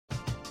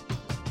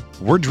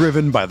We're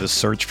driven by the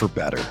search for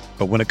better.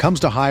 But when it comes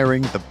to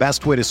hiring, the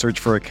best way to search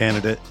for a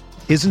candidate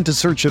isn't to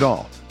search at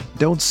all.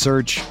 Don't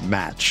search,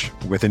 match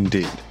with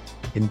Indeed.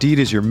 Indeed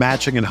is your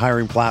matching and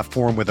hiring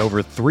platform with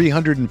over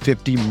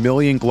 350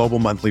 million global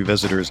monthly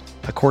visitors,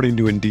 according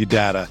to Indeed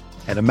data,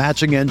 and a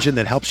matching engine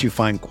that helps you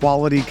find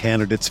quality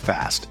candidates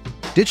fast.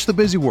 Ditch the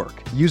busy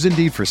work. Use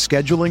Indeed for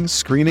scheduling,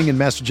 screening, and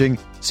messaging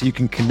so you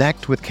can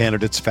connect with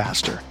candidates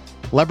faster.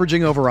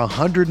 Leveraging over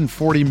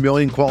 140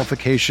 million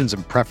qualifications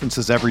and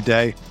preferences every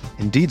day,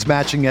 Indeed's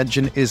matching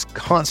engine is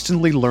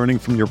constantly learning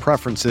from your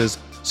preferences,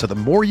 so the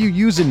more you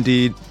use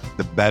Indeed,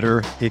 the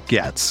better it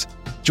gets.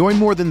 Join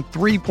more than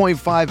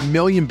 3.5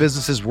 million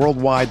businesses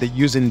worldwide that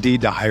use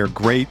Indeed to hire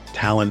great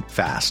talent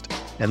fast.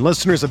 And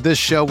listeners of this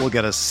show will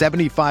get a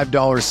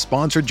 $75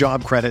 sponsored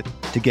job credit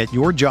to get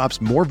your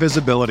jobs more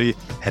visibility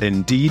at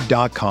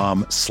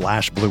Indeed.com/Blue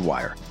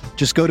Wire.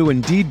 Just go to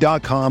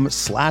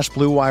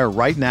Indeed.com/Blue Wire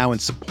right now and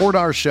support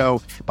our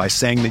show by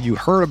saying that you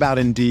heard about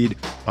Indeed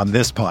on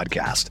this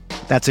podcast.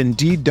 That's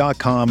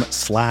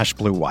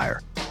Indeed.com/Blue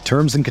Wire.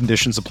 Terms and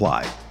conditions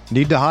apply.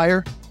 Need to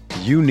hire?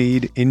 You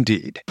need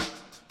Indeed.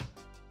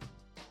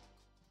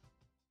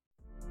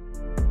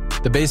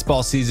 The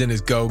baseball season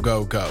is go,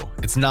 go, go.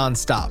 It's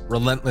nonstop,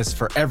 relentless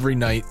for every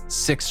night,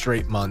 6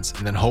 straight months,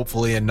 and then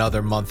hopefully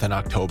another month in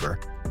October.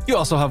 You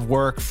also have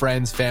work,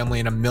 friends, family,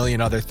 and a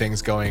million other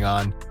things going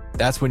on.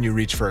 That's when you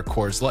reach for a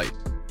Coors Light.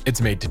 It's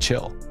made to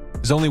chill.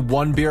 There's only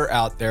one beer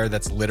out there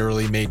that's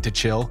literally made to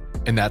chill,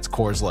 and that's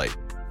Coors Light.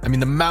 I mean,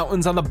 the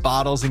mountains on the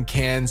bottles and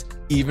cans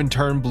even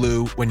turn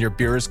blue when your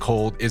beer is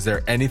cold. Is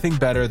there anything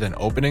better than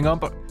opening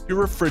up your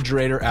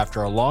refrigerator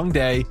after a long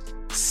day,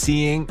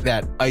 seeing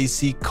that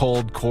icy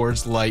cold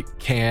Coors Light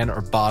can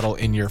or bottle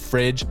in your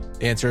fridge?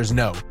 The answer is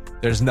no.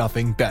 There's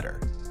nothing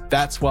better.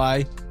 That's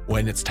why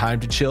when it's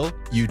time to chill,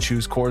 you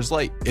choose Coors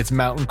Light. It's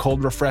mountain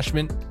cold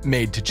refreshment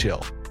made to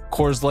chill.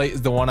 Coors Light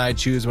is the one I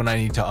choose when I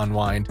need to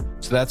unwind.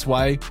 So that's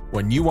why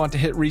when you want to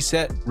hit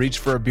reset, reach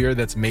for a beer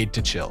that's made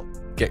to chill.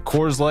 Get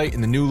Coors Light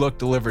in the new look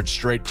delivered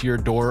straight to your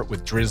door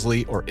with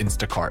Drizzly or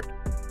Instacart.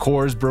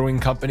 Coors Brewing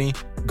Company,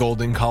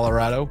 Golden,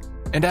 Colorado.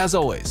 And as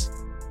always,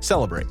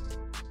 celebrate.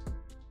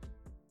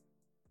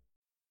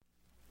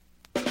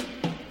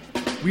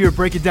 We are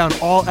breaking down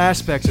all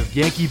aspects of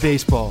Yankee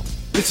baseball.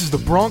 This is the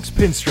Bronx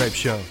Pinstripe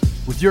Show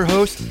with your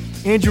hosts,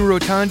 Andrew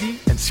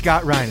Rotondi and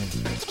Scott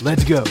Reinen.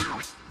 Let's go.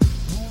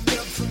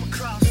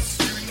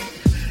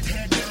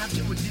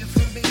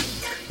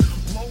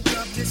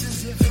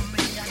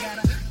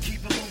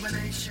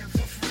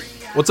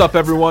 What's up,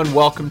 everyone?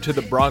 Welcome to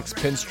the Bronx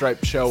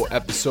Pinstripe Show,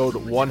 episode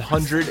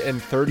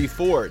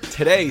 134.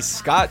 Today,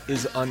 Scott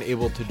is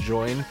unable to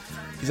join.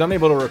 He's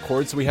unable to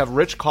record, so we have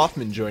Rich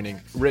Kaufman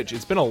joining. Rich,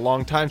 it's been a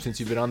long time since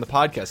you've been on the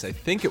podcast. I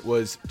think it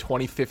was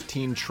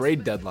 2015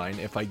 trade deadline,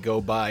 if I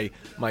go by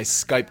my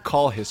Skype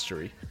call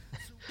history.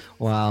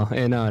 Wow,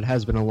 and it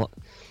has been a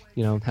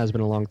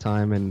long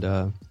time, and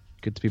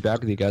good to be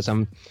back with you guys.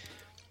 I'm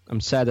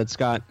sad that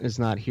Scott is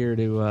not here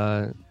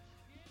to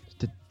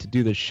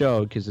do the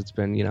show because it's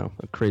been a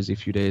crazy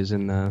few days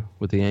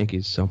with the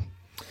Yankees. So,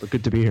 but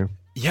good to be here.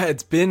 Yeah,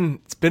 it's been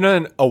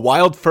a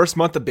wild first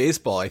month of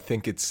baseball. I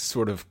think it's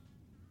sort of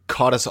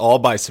caught us all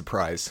by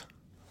surprise.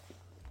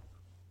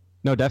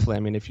 No, definitely. I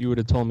mean, if you would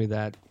have told me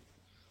that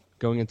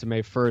going into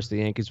May 1st, the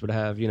Yankees would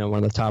have one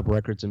of the top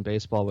records in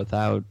baseball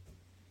without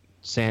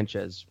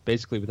Sanchez,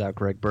 basically without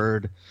Greg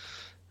Bird,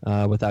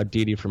 without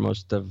Didi for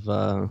most of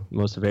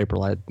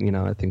April, I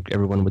think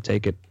everyone would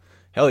take it.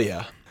 Hell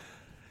yeah.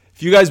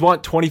 If you guys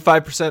want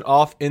 25%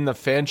 off in the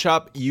fan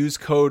shop, use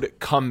code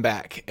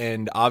COMEBACK.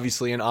 And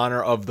obviously in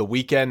honor of the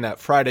weekend, that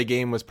Friday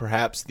game was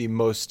perhaps the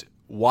most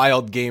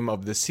wild game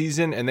of the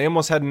season, and they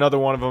almost had another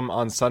one of them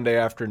on Sunday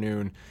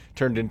afternoon,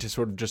 turned into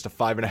sort of just a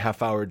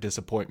 5.5-hour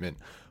disappointment.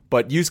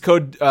 But use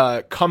code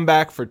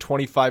COMEBACK for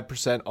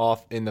 25%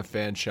 off in the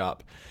fan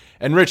shop.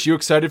 And Rich, you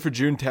excited for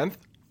June 10th?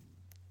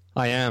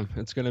 I am.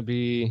 It's gonna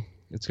be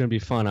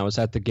fun. I was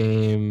at the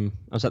game.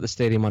 I was at the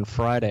stadium on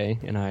Friday,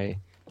 and I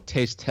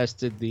taste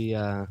tested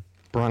the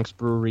Bronx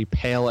Brewery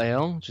Pale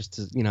Ale just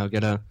to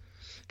get a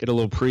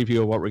little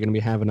preview of what we're going to be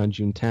having on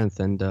June 10th,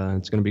 and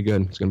it's going to be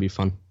good. It's going to be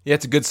fun. Yeah,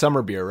 it's a good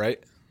summer beer, right?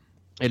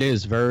 It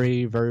is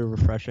very, very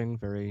refreshing.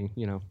 Very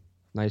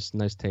nice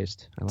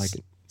taste. I like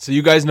it. So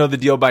you guys know the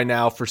deal by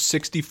now. For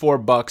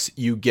 $64,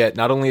 you get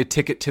not only a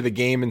ticket to the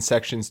game in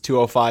sections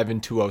 205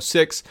 and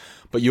 206,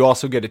 but you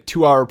also get a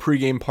 2-hour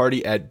pregame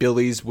party at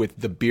Billy's with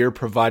the beer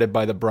provided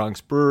by the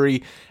Bronx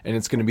Brewery, and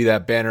it's going to be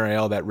that banner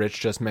ale that Rich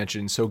just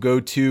mentioned. So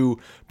go to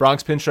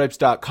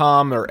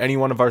bronxpinstripes.com or any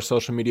one of our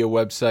social media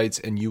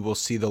websites, and you will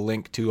see the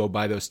link to go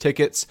buy those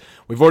tickets.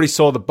 We've already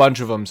sold a bunch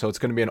of them, so it's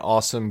going to be an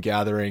awesome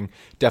gathering.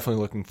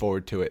 Definitely looking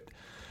forward to it.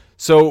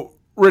 So,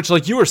 Rich,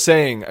 like you were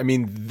saying, I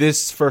mean,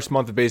 this first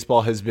month of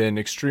baseball has been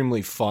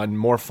extremely fun,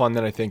 more fun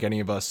than I think any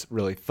of us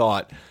really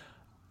thought.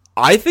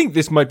 I think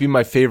this might be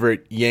my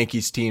favorite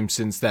Yankees team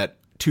since that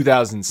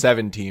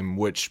 2007 team,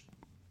 which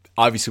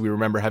obviously we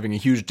remember having a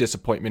huge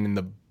disappointment in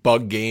the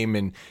bug game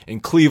in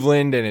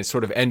Cleveland, and it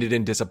sort of ended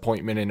in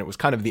disappointment, and it was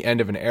kind of the end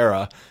of an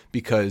era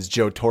because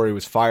Joe Torre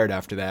was fired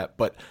after that.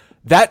 But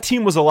that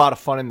team was a lot of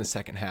fun in the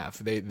second half.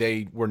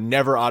 They were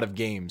never out of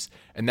games,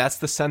 and that's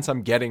the sense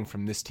I'm getting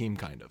from this team,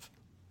 kind of.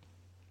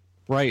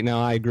 Right.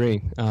 No, I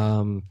agree.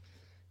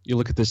 You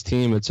look at this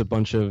team, it's a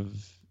bunch of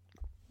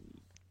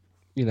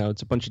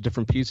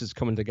different pieces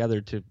coming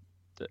together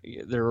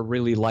they're a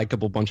really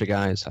likable bunch of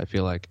guys, I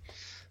feel like.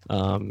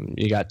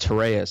 You got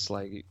Torres,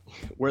 like,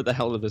 where the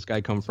hell did this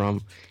guy come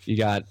from? You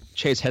got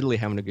Chase Headley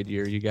having a good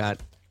year. You got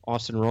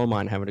Austin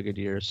Romine having a good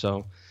year.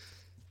 So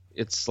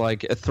it's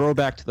like a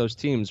throwback to those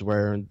teams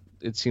where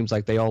it seems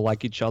like they all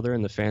like each other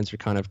and the fans are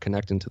kind of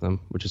connecting to them,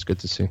 which is good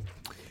to see.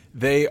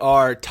 They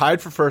are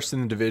tied for first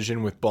in the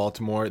division with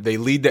Baltimore. They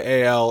lead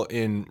the AL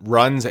in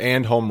runs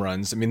and home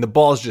runs. I mean, the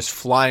ball is just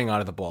flying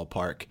out of the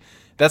ballpark.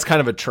 That's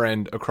kind of a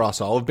trend across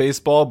all of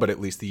baseball, but at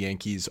least the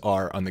Yankees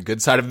are on the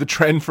good side of the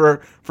trend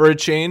for a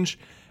change.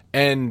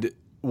 And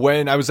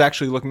when I was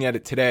actually looking at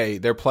it today,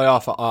 their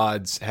playoff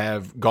odds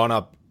have gone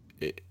up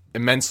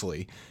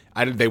immensely.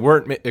 They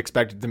weren't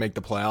expected to make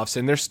the playoffs,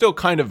 and they're still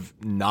kind of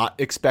not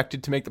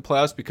expected to make the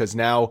playoffs because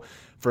now,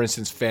 for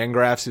instance,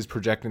 Fangraphs is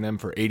projecting them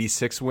for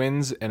 86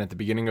 wins, and at the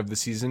beginning of the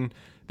season,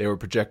 they were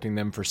projecting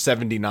them for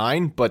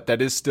 79, but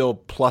that is still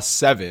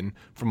 +7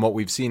 from what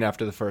we've seen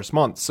after the first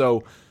month.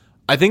 So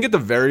I think at the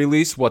very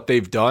least what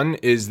they've done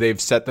is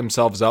they've set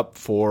themselves up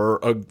for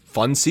a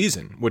fun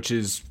season, which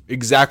is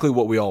exactly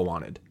what we all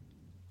wanted.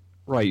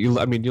 Right. You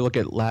look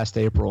at last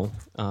April,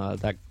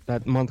 that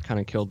month kind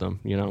of killed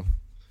them, you know.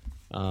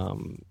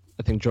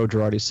 I think Joe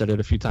Girardi said it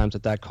a few times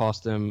that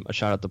cost them a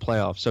shot at the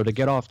playoffs. So to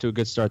get off to a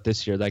good start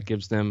this year, that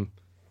gives them,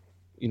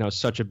 you know,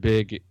 such a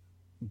big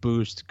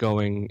boost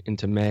going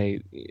into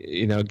May.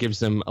 You know, it gives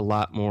them a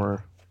lot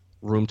more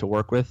room to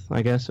work with,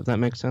 I guess, if that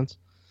makes sense.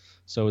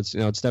 So it's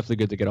definitely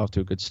good to get off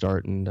to a good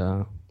start, and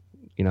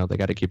they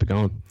got to keep it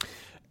going.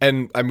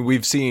 And I mean,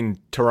 we've seen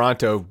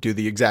Toronto do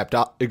the exact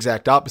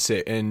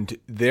opposite, and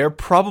they're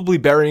probably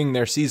burying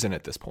their season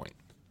at this point.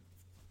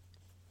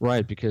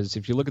 Right, because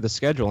if you look at the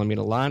schedule, I mean,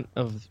 a lot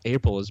of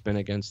April has been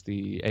against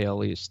the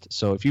AL East.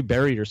 So if you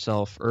bury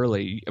yourself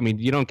early, I mean,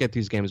 you don't get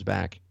these games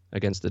back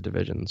against the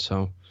division.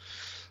 So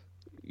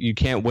you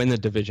can't win the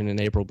division in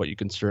April, but you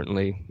can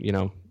certainly,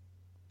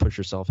 push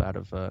yourself out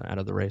of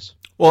the race.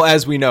 Well,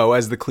 as we know,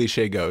 as the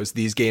cliche goes,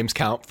 these games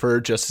count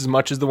for just as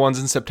much as the ones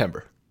in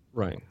September.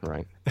 Right.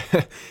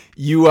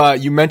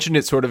 You mentioned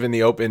it sort of in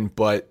the open,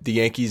 but the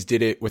Yankees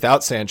did it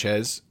without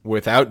Sanchez,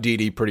 without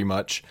Didi pretty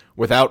much,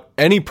 without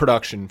any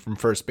production from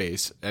first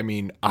base. I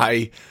mean,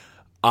 I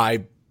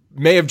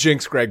may have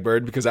jinxed Greg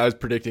Bird because I was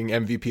predicting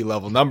MVP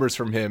level numbers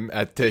from him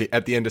at the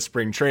end of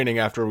spring training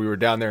after we were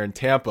down there in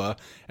Tampa,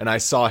 and I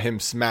saw him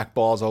smack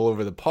balls all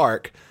over the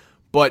park.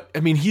 But, I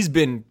mean, he's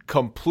been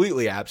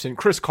completely absent.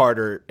 Chris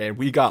Carter, and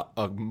we got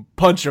a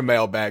bunch of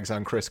mailbags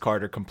on Chris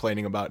Carter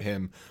complaining about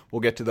him.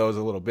 We'll get to those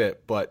a little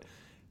bit. But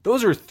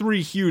those are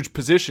three huge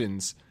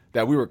positions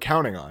that we were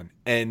counting on,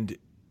 and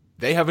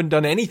they haven't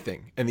done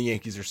anything, and the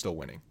Yankees are still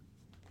winning.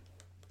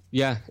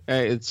 Yeah,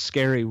 it's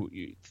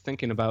scary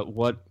thinking about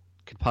what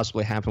could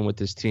possibly happen with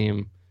this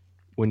team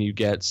when you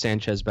get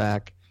Sanchez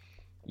back.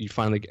 You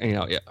finally,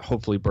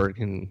 hopefully Bird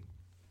can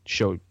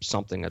show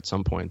something at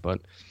some point,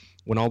 but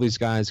when all these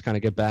guys kind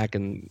of get back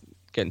and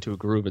get into a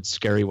groove, it's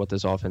scary what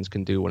this offense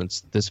can do when it's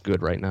this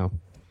good right now.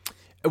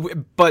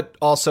 But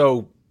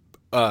also,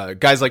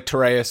 guys like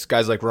Torres,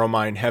 guys like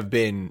Romine have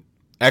been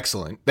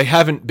excellent. They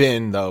haven't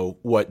been, though,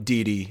 what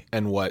Didi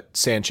and what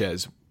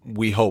Sanchez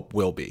we hope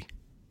will be.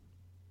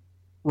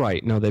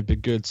 Right. No, they've been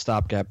good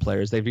stopgap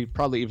players. They've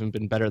probably even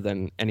been better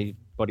than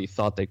anybody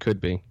thought they could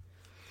be.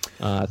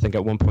 I think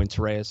at one point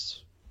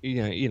Torres, he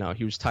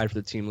was tied for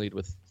the team lead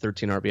with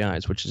 13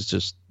 RBIs, which is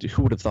just,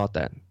 who would have thought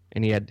that?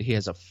 And he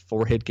has a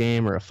 4-hit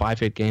game or a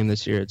 5-hit game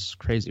this year. It's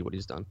crazy what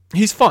he's done.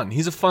 He's fun.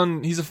 He's a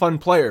fun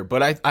player.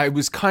 But I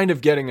was kind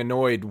of getting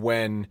annoyed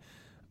when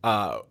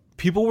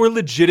people were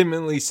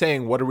legitimately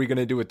saying, "What are we going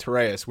to do with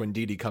Torres when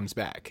Didi comes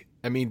back?"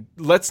 I mean,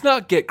 let's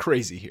not get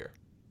crazy here.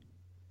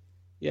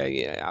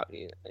 Yeah.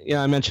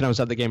 I mentioned I was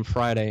at the game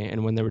Friday,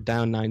 and when they were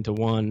down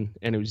 9-1,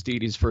 and it was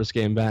Didi's first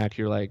game back,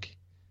 you're like,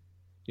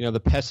 the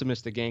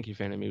pessimistic Yankee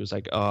fan in me was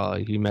like, "Oh,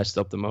 he messed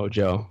up the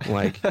mojo."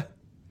 Like.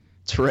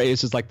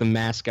 Torres is like the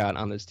mascot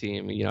on this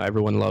team.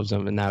 Everyone loves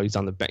him, and now he's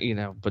on the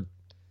bench. But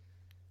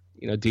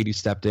Didi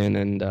stepped in,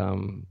 and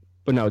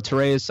but no,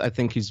 Torres, I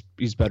think he's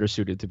better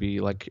suited to be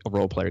like a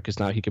role player because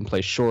now he can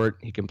play short,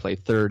 he can play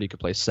third, he can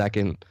play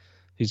second.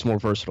 He's more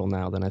versatile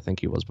now than I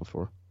think he was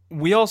before.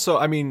 We also,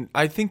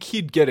 I think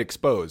he'd get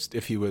exposed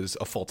if he was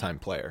a full-time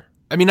player.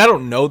 I mean, I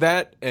don't know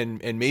that,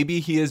 and maybe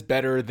he is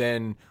better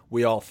than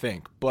we all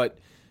think, but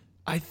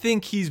I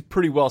think he's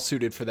pretty well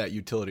suited for that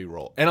utility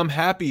role. And I'm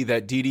happy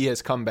that Didi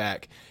has come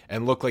back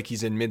and looked like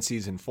he's in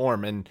midseason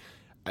form. And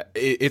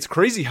it's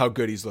crazy how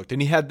good he's looked. And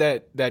he had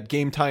that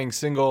game-tying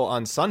single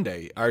on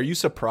Sunday. Are you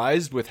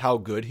surprised with how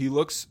good he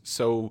looks?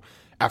 So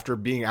after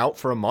being out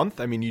for a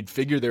month, I mean, you'd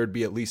figure there would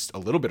be at least a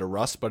little bit of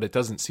rust, but it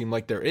doesn't seem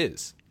like there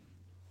is.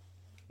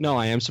 No,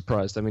 I am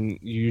surprised. I mean,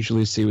 you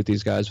usually see with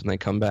these guys when they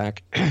come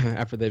back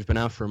after they've been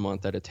out for a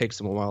month that it takes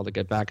them a while to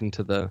get back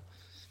into the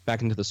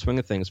swing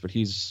of things. But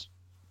he's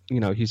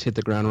hit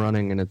the ground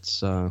running, and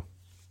it's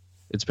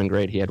been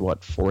great. He had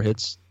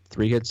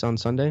 3 hits on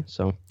Sunday.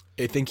 So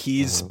I think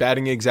he's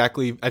batting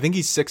exactly. I think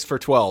he's 6 for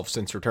 12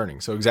 since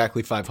returning, so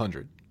exactly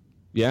 500.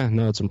 Yeah,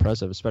 no, it's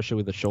impressive, especially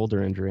with the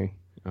shoulder injury.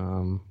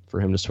 For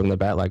him to swing the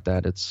bat like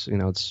that, it's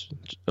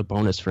a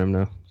bonus for him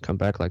to come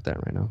back like that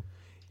right now.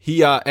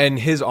 He and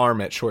his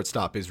arm at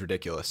shortstop is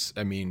ridiculous.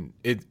 I mean,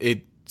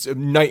 it's a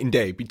night and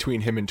day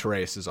between him and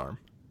Torres' arm.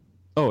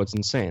 Oh, it's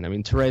insane. I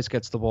mean, Torres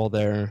gets the ball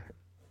there.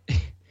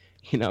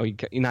 He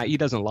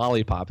doesn't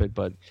lollipop it,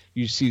 but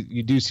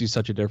you do see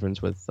such a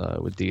difference with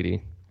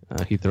Didi.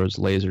 He throws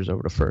lasers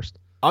over to first.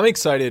 I'm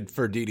excited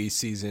for Didi's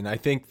season. I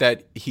think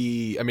that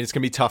it's going to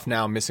be tough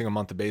now missing a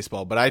month of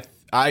baseball, but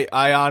I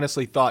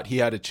honestly thought he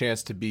had a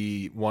chance to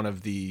be one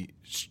of the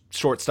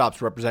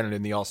shortstops represented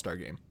in the All-Star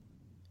game.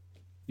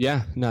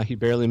 Yeah, no, he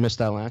barely missed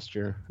that last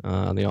year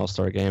on the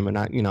All-Star game, and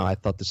I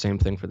thought the same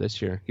thing for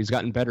this year. He's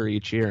gotten better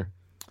each year,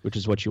 which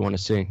is what you want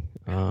to see.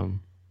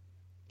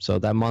 So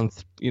that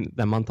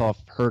month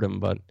off hurt him,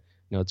 but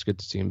it's good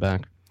to see him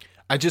back.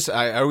 I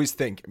always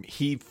think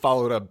he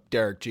followed up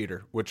Derek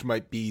Jeter, which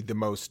might be the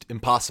most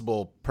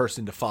impossible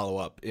person to follow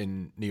up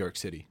in New York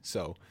City.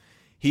 So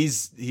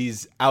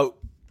he's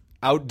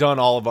outdone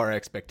all of our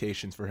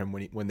expectations for him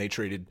when they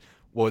traded.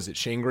 What was it,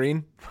 Shane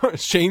Green?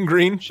 Shane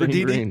Green for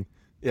Didi? Green.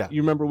 Yeah.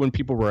 You remember when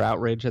people were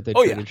outraged that they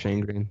traded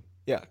Shane Green?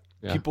 Yeah.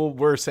 People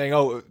were saying,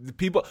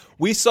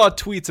 we saw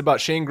tweets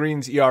about Shane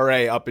Green's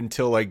ERA up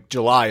until like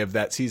July of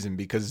that season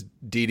because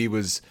Didi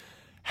was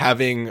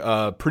having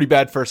a pretty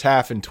bad first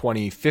half in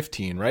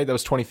 2015, right? That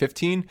was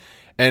 2015.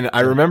 And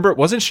I remember,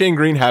 wasn't Shane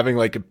Green having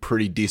like a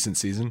pretty decent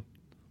season?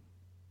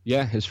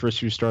 Yeah, his first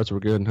few starts were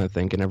good, I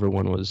think, and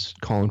everyone was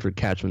calling for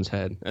Catchman's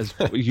head, as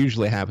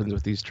usually happens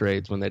with these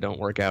trades when they don't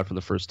work out for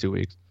the first 2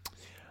 weeks.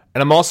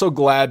 And I'm also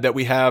glad that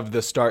we have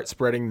the start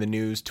spreading the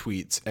news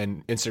tweets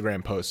and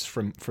Instagram posts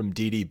from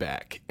Didi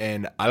back.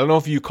 And I don't know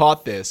if you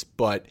caught this,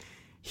 but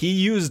he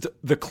used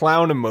the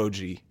clown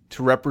emoji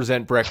to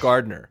represent Brett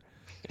Gardner.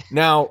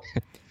 Now,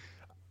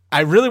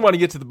 I really want to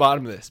get to the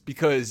bottom of this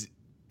because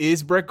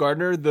is Brett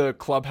Gardner the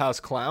clubhouse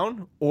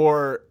clown?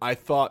 Or I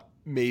thought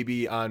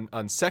maybe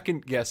on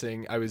second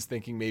guessing, I was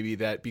thinking maybe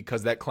that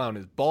because that clown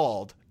is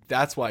bald,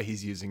 that's why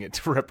he's using it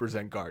to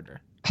represent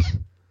Gardner.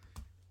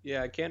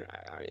 Yeah,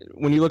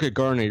 when you look at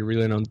Gardner, you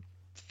really don't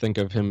think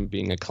of him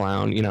being a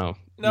clown. No,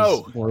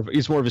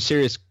 he's more of a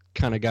serious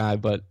kind of guy.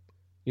 But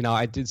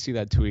I did see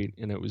that tweet,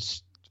 and it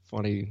was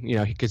funny.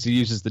 Because he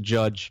uses the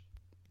Judge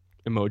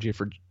emoji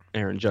for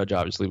Aaron Judge,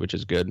 obviously, which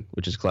is good,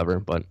 which is clever.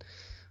 But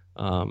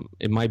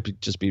it might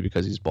just be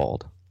because he's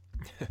bald.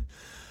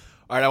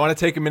 All right, I want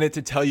to take a minute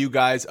to tell you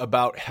guys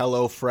about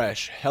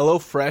HelloFresh.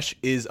 HelloFresh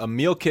is a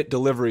meal kit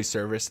delivery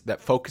service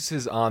that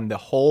focuses on the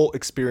whole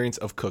experience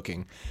of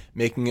cooking,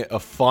 making it a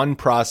fun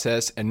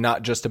process and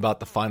not just about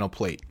the final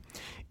plate.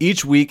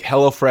 Each week,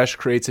 HelloFresh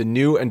creates a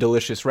new and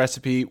delicious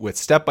recipe with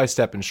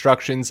step-by-step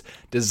instructions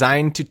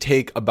designed to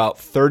take about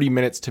 30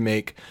 minutes to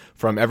make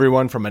from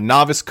everyone from a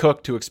novice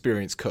cook to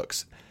experienced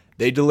cooks.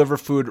 They deliver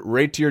food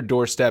right to your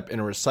doorstep in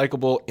a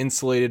recyclable,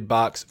 insulated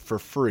box for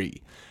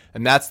free.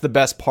 And that's the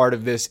best part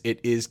of this. It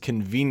is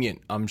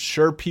convenient. I'm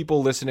sure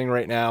people listening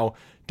right now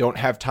don't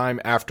have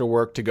time after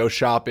work to go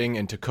shopping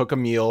and to cook a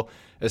meal,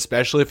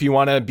 especially if you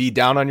want to be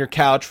down on your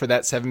couch for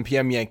that 7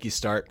 p.m. Yankees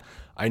start.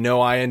 I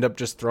know I end up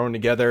just throwing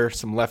together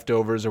some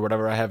leftovers or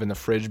whatever I have in the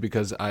fridge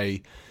because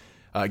I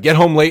get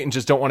home late and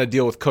just don't want to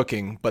deal with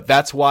cooking. But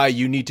that's why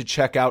you need to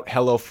check out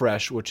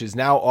HelloFresh, which is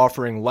now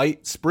offering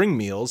light spring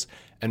meals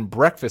and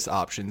breakfast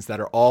options that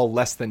are all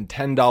less than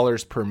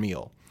 $10 per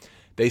meal.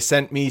 They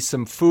sent me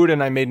some food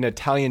and I made an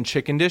Italian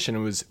chicken dish and it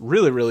was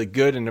really, really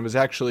good. And it was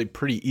actually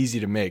pretty easy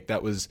to make.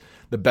 That was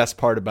the best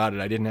part about it.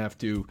 I didn't have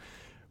to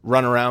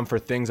run around for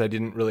things I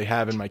didn't really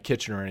have in my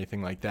kitchen or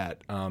anything like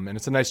that. And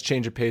it's a nice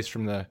change of pace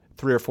from the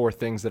 3 or 4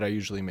 things that I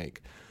usually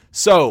make.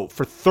 So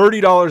for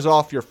 $30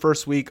 off your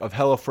first week of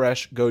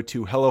HelloFresh, go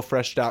to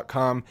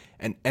HelloFresh.com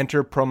and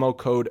enter promo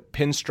code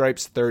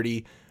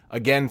Pinstripes30.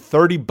 Again,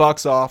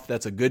 $30 off.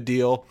 That's a good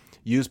deal.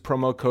 Use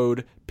promo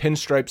code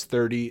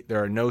Pinstripes30.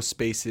 There are no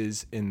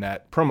spaces in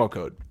that promo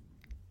code.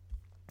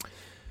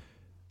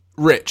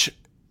 Rich,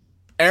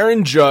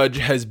 Aaron Judge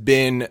has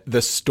been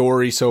the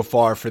story so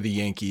far for the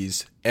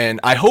Yankees, and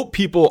I hope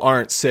people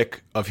aren't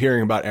sick of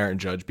hearing about Aaron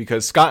Judge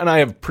because Scott and I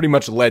have pretty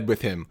much led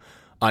with him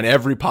on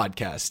every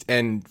podcast,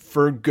 and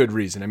for good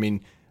reason. I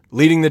mean,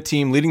 leading the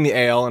team, leading the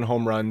AL in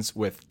home runs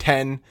with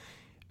 10.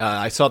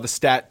 I saw the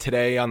stat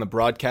today on the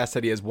broadcast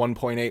that he has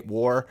 1.8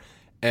 WAR,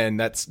 and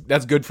that's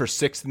good for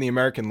 6th in the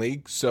American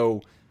League.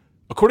 So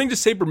according to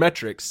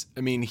Sabermetrics,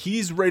 I mean,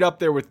 he's right up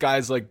there with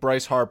guys like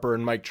Bryce Harper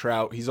and Mike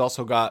Trout. He's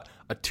also got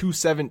a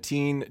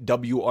 217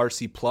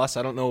 WRC plus.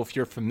 I don't know if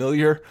you're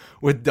familiar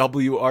with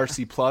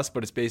WRC plus,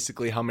 but it's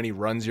basically how many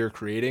runs you're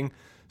creating.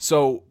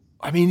 So,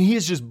 I mean, he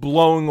is just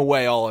blowing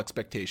away all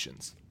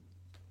expectations.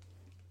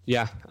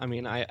 Yeah, I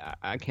mean,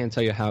 I can't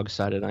tell you how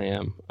excited I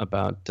am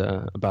about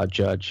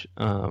Judge.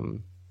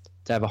 To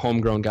have a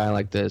homegrown guy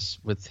like this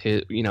with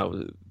his,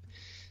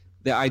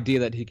 the idea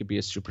that he could be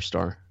a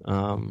superstar.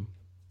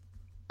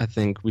 I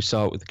think we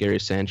saw it with Gary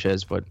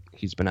Sanchez, but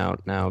he's been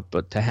out now.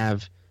 But to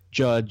have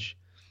Judge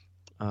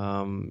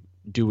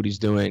do what he's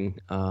doing,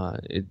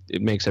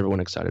 it makes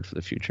everyone excited for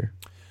the future.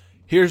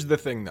 Here's the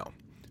thing, though.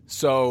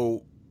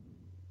 So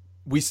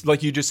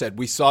like you just said,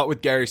 we saw it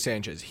with Gary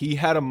Sanchez. He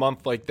had a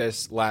month like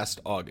this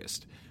last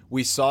August.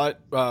 We saw it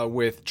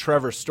with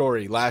Trevor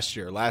Story last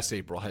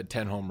April, had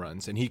 10 home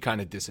runs, and he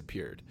kind of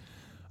disappeared.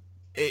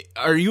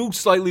 Are you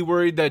slightly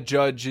worried that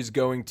Judge is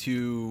going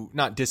to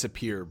not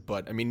disappear,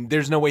 but, I mean,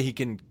 there's no way he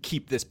can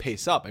keep this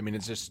pace up. I mean,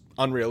 it's just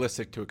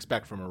unrealistic to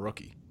expect from a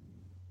rookie.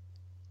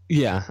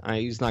 Yeah,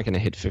 he's not going to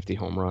hit 50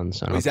 home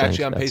runs. He's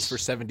actually on pace for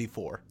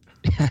 74.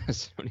 Yeah,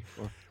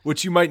 74.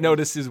 Which you might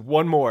notice is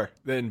one more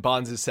than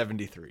Bonds'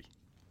 73.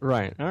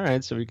 Right. All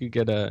right, so we could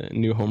get a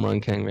new home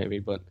run king maybe,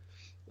 but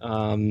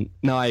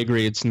no, I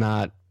agree. It's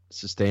not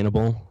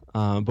sustainable.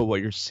 But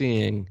what you're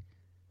seeing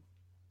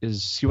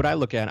is, see what I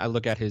look at? I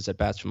look at his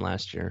at-bats from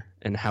last year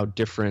and how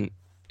different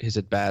his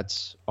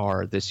at-bats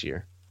are this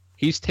year.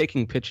 He's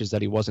taking pitches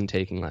that he wasn't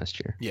taking last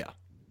year. Yeah.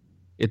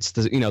 It's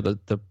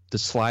the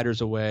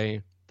sliders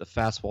away, the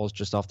fastballs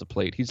just off the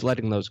plate. He's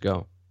letting those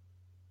go,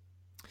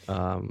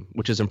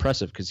 which is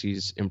impressive because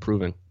he's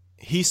improving.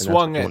 He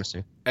swung at,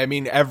 I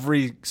mean,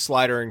 every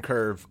slider and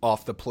curve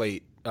off the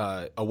plate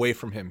away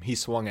from him, he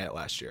swung at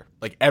last year.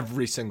 Like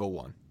every single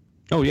one.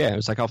 Oh, yeah. It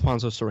was like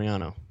Alfonso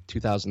Soriano,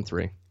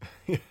 2003.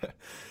 Yeah.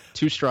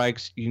 2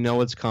 strikes, you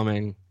know it's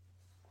coming,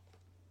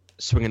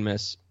 swing and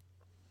miss,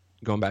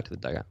 going back to the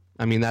dugout.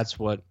 I mean, that's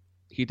what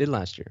he did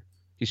last year.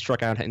 He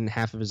struck out in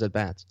half of his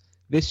at-bats.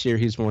 This year,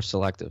 he's more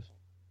selective.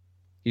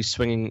 He's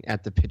swinging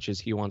at the pitches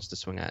he wants to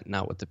swing at,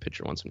 not what the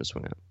pitcher wants him to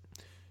swing at.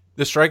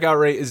 The strikeout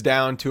rate is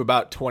down to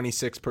about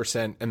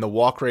 26%, and the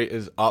walk rate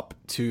is up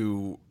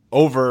to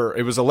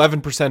it was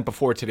 11%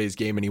 before today's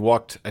game, and he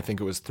walked, I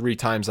think it was 3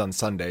 times on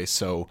Sunday,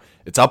 so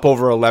it's up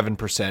over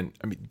 11%.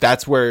 I mean,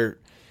 that's where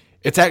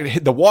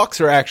the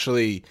walks are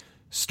actually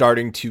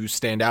starting to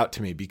stand out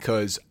to me,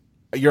 because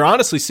you're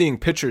honestly seeing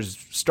pitchers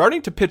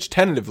starting to pitch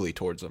tentatively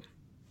towards him.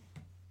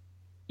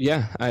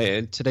 Yeah,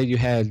 today you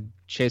had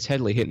Chase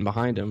Headley hitting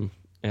behind him,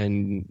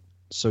 and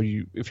so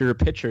if you're a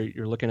pitcher,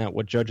 you're looking at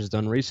what Judge has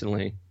done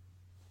recently,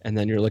 and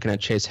then you're looking at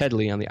Chase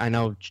Headley. I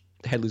know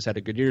Headley's had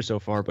a good year so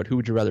far, but who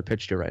would you rather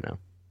pitch to right now?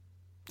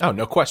 Oh,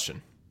 no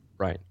question.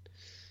 Right.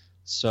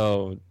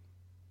 So,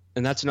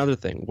 and that's another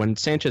thing. When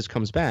Sanchez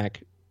comes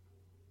back,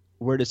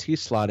 where does he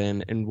slot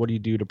in, and what do you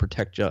do to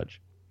protect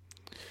Judge?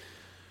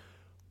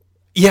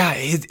 Yeah,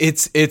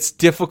 it's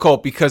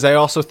difficult because I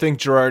also think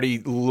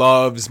Girardi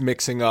loves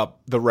mixing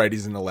up the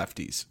righties and the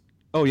lefties.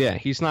 Oh yeah,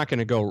 he's not going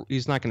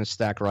to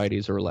stack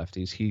righties or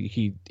lefties.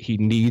 He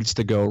needs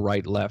to go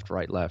right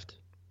left.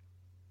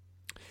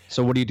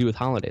 So what do you do with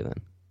Holiday then?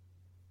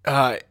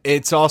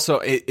 It's also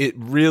it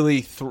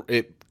really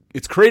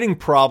it's creating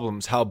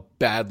problems how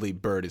badly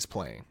Bird is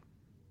playing.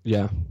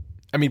 Yeah.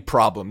 I mean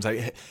problems.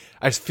 I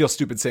feel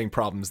stupid saying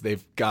problems.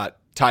 They've got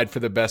tied for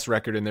the best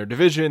record in their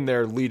division.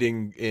 They're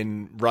leading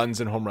in runs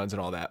and home runs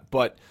and all that.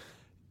 But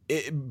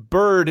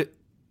Bird,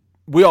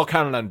 we all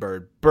counted on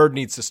Bird. Bird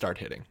needs to start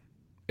hitting.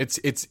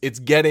 It's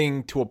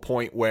getting to a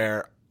point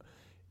where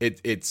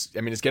it's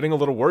getting a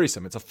little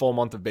worrisome. It's a full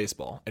month of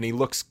baseball, and he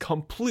looks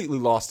completely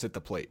lost at the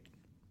plate.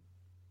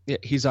 Yeah,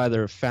 he's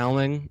either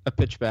fouling a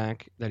pitch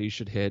back that he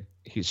should hit,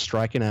 he's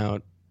striking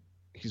out,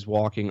 he's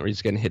walking, or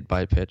he's getting hit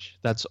by a pitch.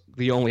 That's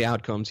the only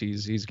outcomes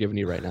he's giving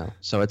you right now.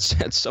 So it's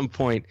at some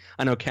point,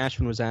 I know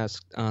Cashman was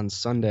asked on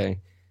Sunday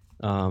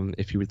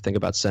if he would think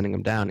about sending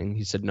him down, and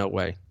he said no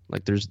way.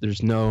 Like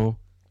there's no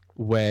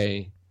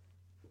way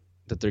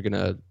that they're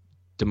gonna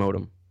demote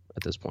him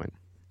at this point.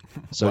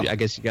 So I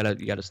guess you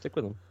gotta stick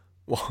with him.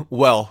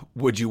 Well,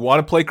 would you want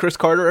to play Chris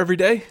Carter every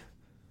day?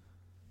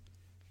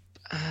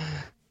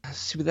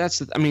 See,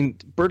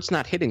 Bird's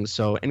not hitting,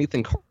 so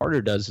anything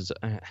Carter does is,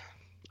 I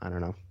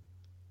don't know.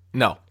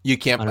 No, you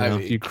can't.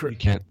 You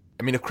can't.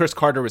 I mean, if Chris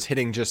Carter was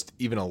hitting just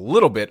even a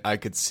little bit, I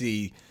could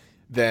see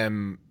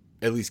them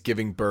at least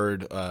giving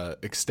Bird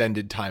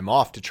extended time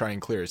off to try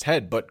and clear his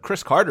head. But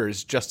Chris Carter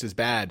is just as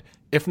bad,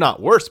 if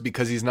not worse,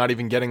 because he's not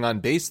even getting on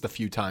base the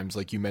few times,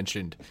 like you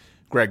mentioned,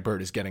 Greg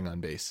Bird is getting on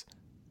base.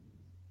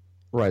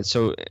 Right.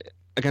 So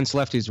against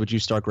lefties, would you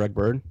start Greg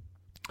Bird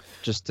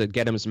just to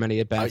get him as many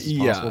at-bats as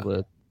possible?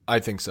 Yeah, I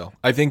think so.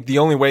 I think the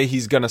only way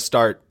he's going to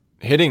start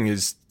hitting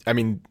is,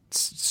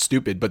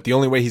 stupid, but the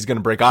only way he's going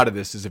to break out of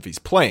this is if he's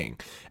playing.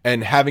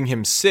 And having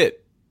him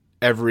sit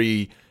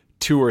every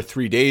 2 or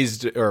 3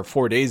 days or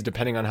 4 days,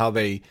 depending on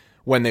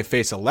when they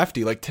face a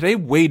lefty. Like today,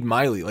 Wade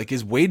Miley. Like,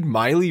 is Wade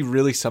Miley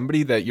really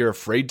somebody that you're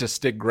afraid to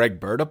stick Greg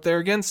Bird up there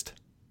against?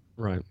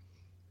 Right.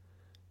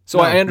 So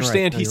I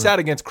understand he sat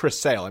against Chris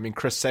Sale. I mean,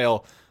 Chris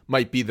Sale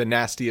might be the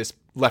nastiest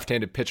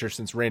left-handed pitcher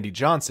since Randy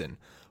Johnson,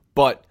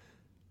 but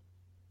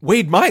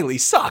Wade Miley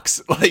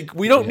sucks. Like,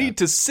 we don't need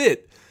to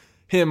sit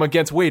him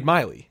against Wade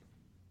Miley.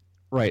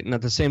 Right, and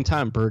at the same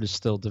time, Bird is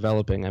still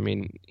developing. I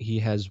mean, he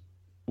has,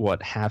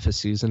 half a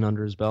season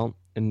under his belt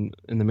in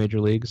the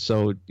major leagues,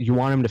 so you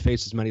want him to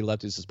face as many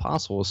lefties as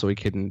possible so he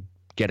can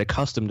get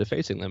accustomed to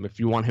facing them if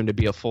you want him to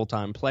be a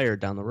full-time player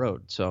down the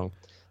road. So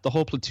the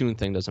whole platoon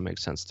thing doesn't make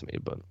sense to me,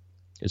 but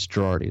it's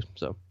Girardi,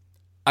 so.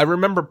 I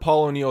remember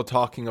Paul O'Neill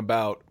talking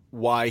about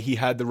why he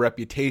had the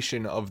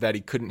reputation of that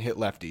he couldn't hit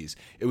lefties.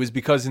 It was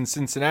because in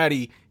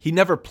Cincinnati, he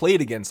never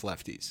played against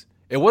lefties.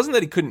 It wasn't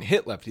that he couldn't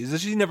hit lefties, it's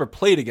just he never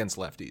played against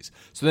lefties.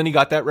 So then he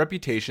got that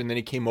reputation, then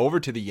he came over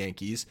to the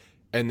Yankees,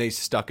 and they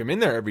stuck him in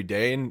there every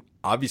day, and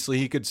obviously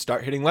he could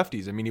start hitting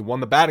lefties. I mean, he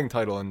won the batting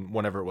title in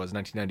whenever it was,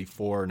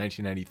 1994 or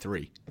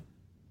 1993.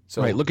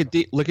 So right, look at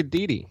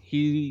Didi.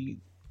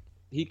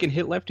 He can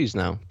hit lefties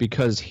now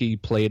because he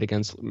played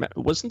against.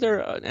 Wasn't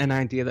there an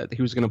idea that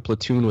he was going to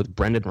platoon with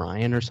Brendan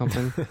Ryan or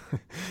something?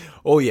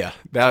 Oh yeah,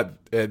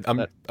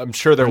 I'm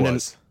sure there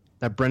was.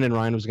 That Brendan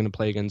Ryan was going to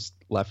play against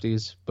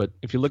lefties, but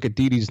if you look at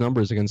Didi's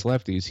numbers against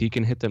lefties, he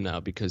can hit them now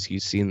because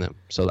he's seen them.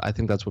 So I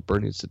think that's what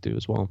Bird needs to do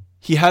as well.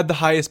 He had the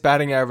highest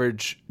batting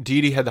average.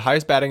 Didi had the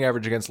highest batting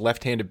average against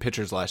left-handed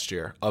pitchers last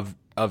year of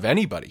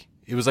anybody.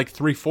 It was like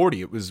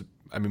 340. It was,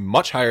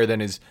 much higher than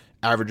his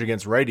average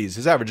against righties.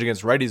 His average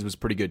against righties was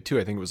pretty good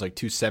too. I think it was like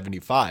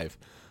 275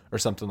 or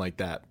something like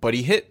that. But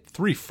he hit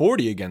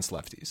 340 against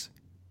lefties.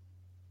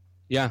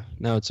 Yeah,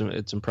 no,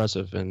 it's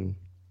impressive, and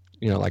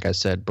like I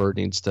said, Bird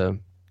needs to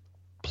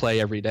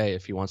play every day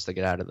if he wants to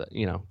get out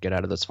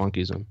of this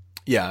funky zone.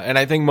 Yeah, and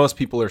I think most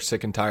people are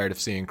sick and tired of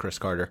seeing Chris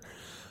Carter.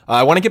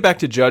 I want to get back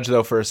to Judge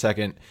though for a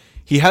second.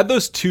 He had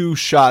those two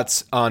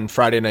shots on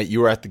Friday night. You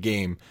were at the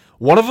game.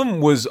 One of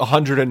them was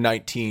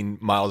 119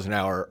 miles an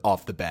hour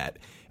off the bat,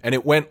 and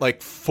it went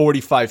like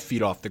 45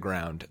 feet off the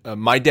ground.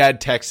 My dad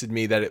texted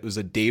me that it was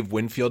a Dave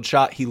Winfield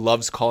shot. He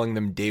loves calling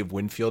them Dave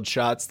Winfield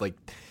shots. Like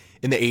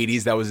in the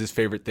 80s, that was his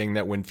favorite thing,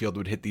 that Winfield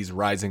would hit these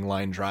rising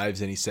line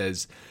drives, and he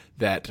says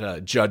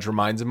that Judge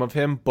reminds him of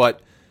him.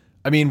 But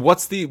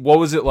what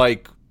was it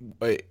like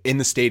in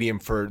the stadium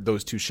for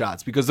those two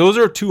shots? Because those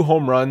are two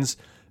home runs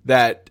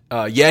that,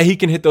 he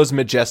can hit those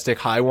majestic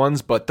high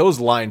ones, but those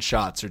line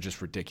shots are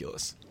just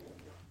ridiculous.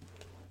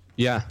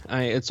 Yeah,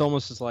 it's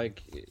almost as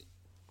like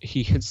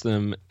he hits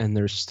them and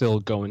they're still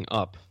going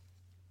up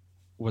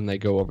when they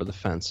go over the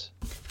fence.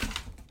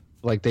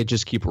 Like they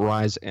just keep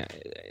rising.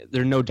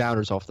 There are no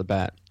doubters off the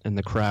bat, and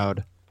the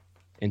crowd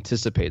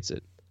anticipates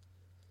it.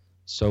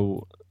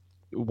 So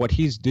what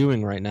he's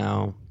doing right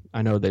now,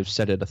 I know they've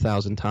said it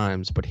 1,000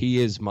 times, but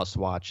he is must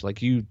watch.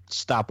 Like, you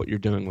stop what you're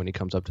doing when he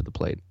comes up to the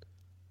plate,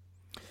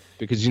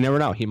 because you never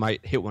know. He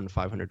might hit one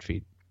 500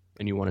 feet,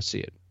 and you want to see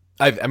it.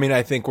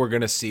 I think we're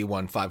going to see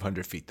one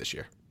 500 feet this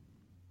year.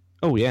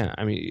 Oh, yeah.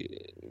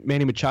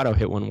 Manny Machado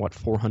hit one,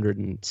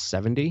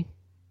 470?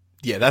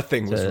 Yeah, that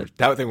thing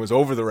was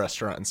over the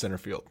restaurant in center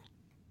field.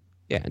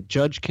 Yeah,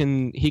 Judge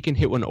can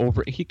hit one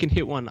over. He can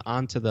hit one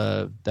onto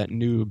that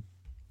new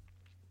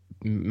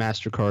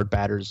MasterCard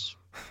batters,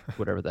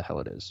 whatever the hell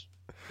it is,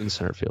 in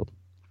center field.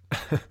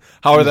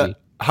 How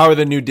are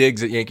the new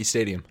digs at Yankee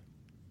Stadium?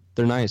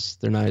 They're nice.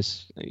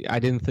 I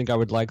didn't think I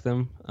would like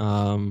them,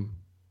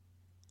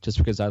 just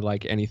because I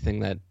like anything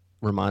that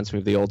reminds me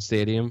of the old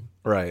stadium.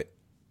 Right.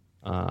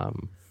 Well,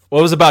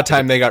 it was about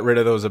time they got rid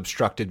of those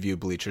obstructed view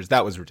bleachers.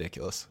 That was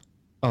ridiculous.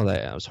 Oh,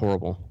 that was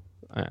horrible.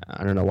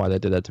 I don't know why they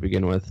did that to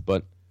begin with,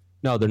 but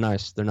no, they're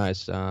nice.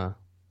 People are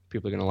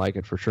going to like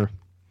it for sure.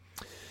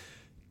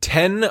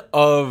 10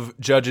 of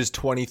Judge's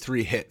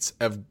 23 hits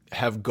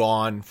have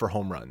gone for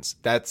home runs.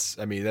 That's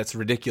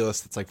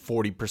ridiculous. That's like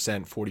 40%,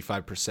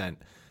 45%.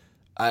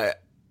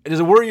 Does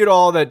it worry you at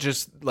all that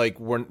just like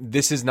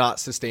this is not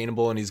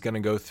sustainable and he's going to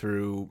go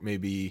through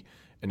maybe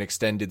an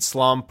extended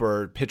slump,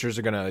 or pitchers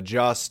are going to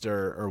adjust,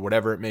 or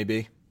whatever it may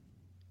be?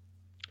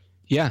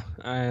 Yeah,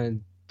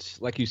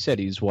 like you said,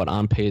 he's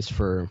on pace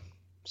for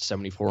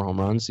 74 home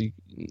runs.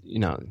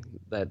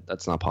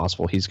 That's not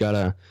possible. He's got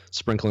to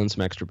sprinkle in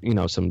some extra,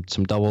 some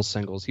doubles,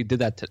 singles. He did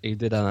that. He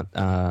did that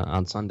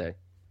on Sunday,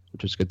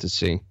 which was good to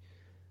see.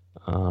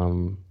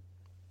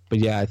 But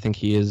yeah, I think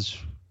he is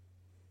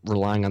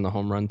relying on the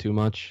home run too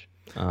much.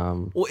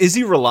 Well, is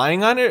he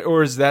relying on it,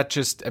 or is that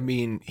just?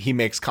 He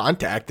makes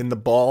contact and the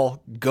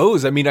ball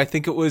goes. I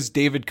think it was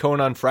David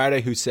Cohn on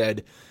Friday who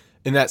said,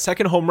 in that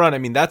second home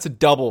run, that's a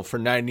double for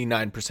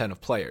 99%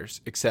 of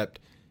players, except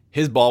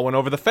his ball went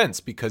over the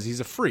fence because he's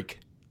a freak.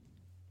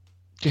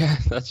 Yeah,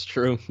 that's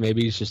true.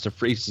 Maybe he's just a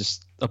freak. He's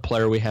just a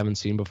player we haven't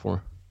seen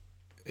before.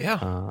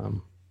 Yeah.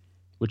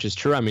 Which is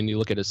true. You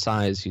look at his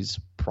size, he's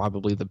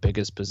probably the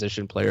biggest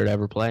position player to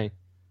ever play.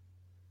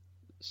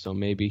 So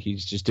maybe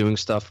he's just doing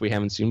stuff we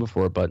haven't seen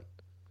before. But,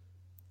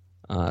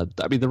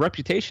 the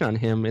reputation on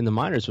him in the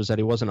minors was that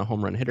he wasn't a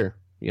home run hitter,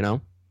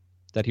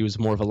 that he was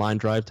more of a line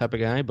drive type of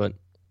guy, but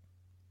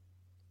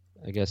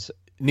I guess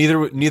neither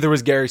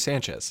was Gary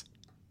Sanchez.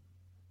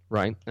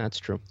 Right, that's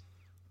true.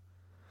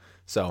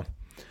 So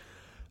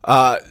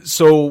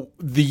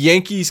the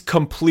Yankees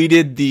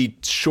completed the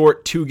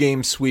short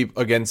 2-game sweep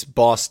against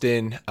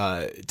Boston.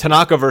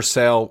 Tanaka versus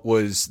Sale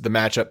was the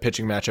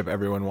pitching matchup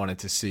everyone wanted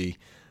to see.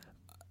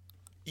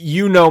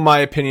 you know my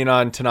opinion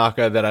on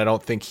Tanaka, that I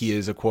don't think he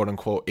is a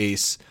quote-unquote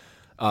ace.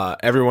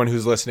 Everyone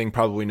who's listening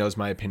probably knows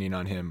my opinion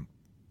on him.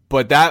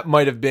 But that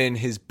might have been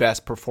his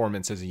best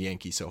performance as a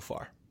Yankee so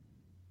far.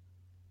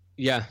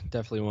 Yeah,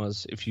 definitely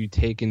was. If you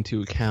take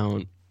into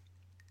account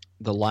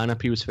the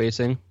lineup he was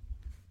facing,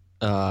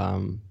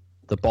 the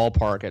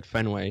ballpark at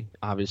Fenway,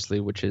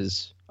 obviously, which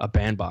is a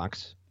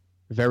bandbox,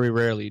 very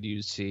rarely do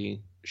you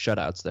see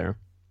shutouts there.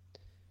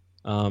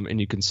 And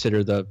you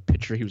consider the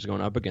pitcher he was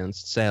going up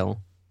against,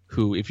 Sale,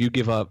 who, if you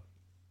give up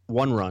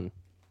one run,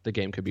 the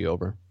game could be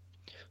over.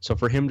 So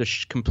for him to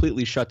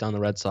completely shut down the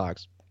Red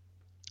Sox,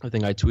 I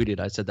think I tweeted,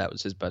 I said that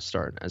was his best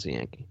start as a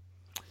Yankee.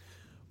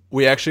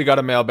 We actually got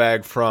a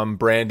mailbag from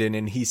Brandon,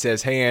 and he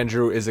says, "Hey,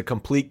 Andrew, is a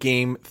complete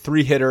game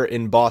 3-hitter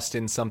in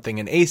Boston something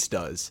an ace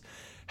does?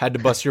 Had to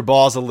bust your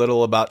balls a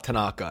little about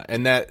Tanaka."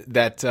 And that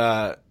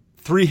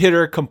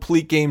 3-hitter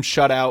complete game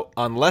shutout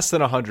on less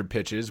than 100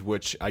 pitches,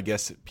 which I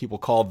guess people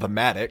call the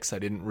Maddox. I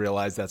didn't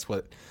realize that's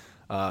what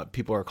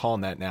people are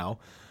calling that now.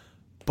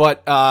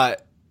 But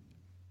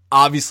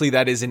obviously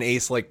that is an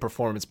ace-like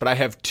performance. But I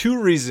have 2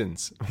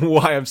 reasons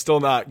why I'm still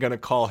not going to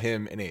call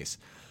him an ace.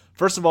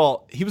 First of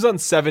all, he was on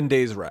 7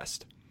 days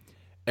rest.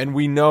 And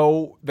we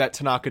know that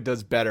Tanaka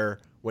does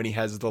better when he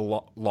has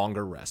the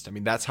longer rest. I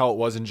mean, that's how it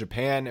was in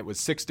Japan. It was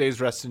 6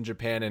 days rest in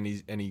Japan, and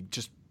he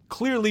just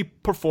clearly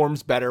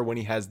performs better when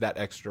he has that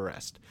extra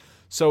rest.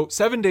 So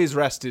 7 days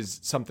rest is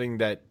something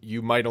that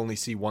you might only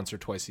see once or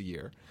twice a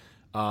year.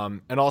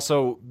 And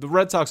also, the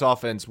Red Sox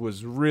offense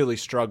was really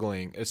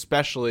struggling,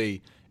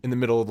 especially in the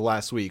middle of the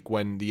last week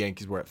when the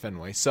Yankees were at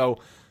Fenway. So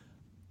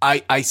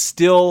I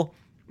still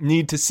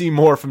need to see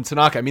more from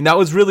Tanaka. I mean, that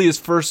was really his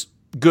first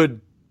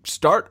good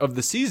start of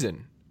the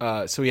season.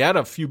 So he had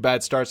a few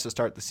bad starts to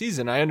start the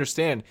season. I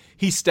understand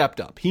he stepped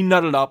up. He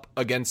nutted up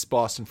against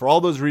Boston for all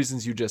those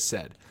reasons you just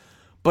said.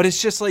 But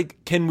it's just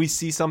like, can we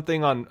see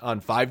something on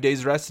 5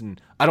 days rest? And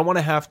I don't want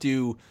to have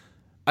to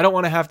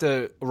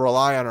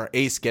rely on our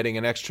ace getting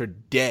an extra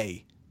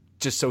day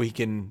just so he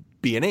can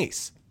be an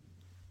ace.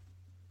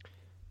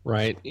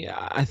 Right.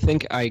 Yeah, I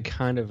think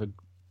I'm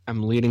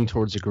leaning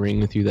towards agreeing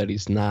with you that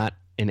he's not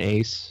an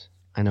ace.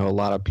 I know a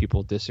lot of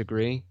people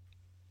disagree.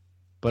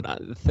 But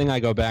the thing I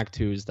go back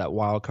to is that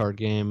wild card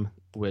game,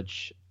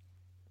 which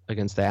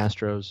against the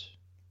Astros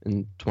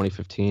in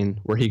 2015,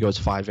 where he goes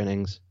 5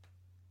 innings.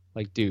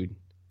 Like, dude,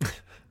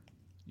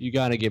 you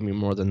got to give me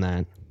more than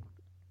that.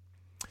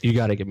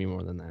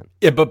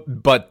 Yeah,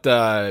 but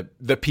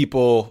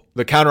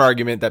the counter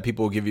argument that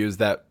people will give you is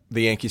that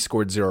the Yankees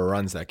scored 0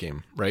 runs that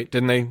game, right?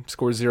 Didn't they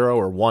score 0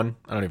 or 1?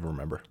 I don't even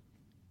remember.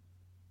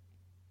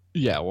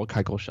 Yeah, well,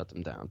 Keuchel shut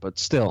them down, but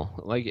still,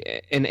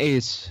 like an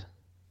ace.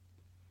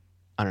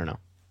 I don't know.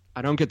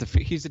 I don't get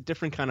he's a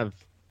different kind of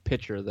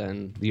pitcher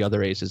than the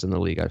other aces in the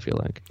league, I feel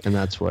like, and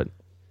that's what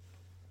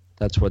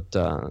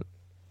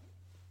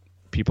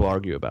people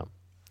argue about.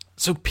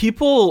 So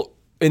people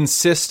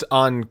insist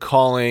on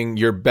calling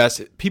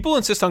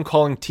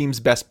team's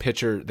best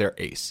pitcher their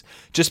ace.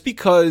 Just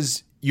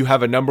because you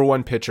have a number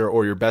 1 pitcher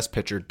or your best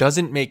pitcher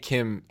doesn't make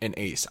him an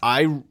ace.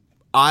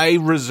 I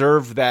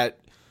reserve that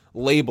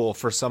label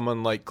for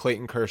someone like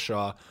Clayton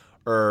Kershaw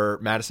or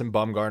Madison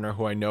Bumgarner,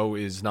 who I know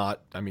is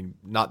not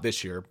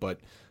this year, but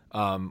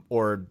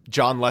or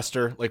John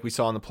Lester, like we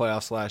saw in the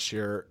playoffs last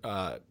year.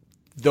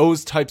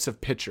 Those types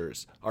of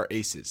pitchers are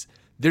aces.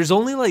 There's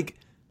only like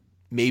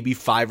maybe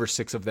 5 or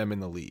 6 of them in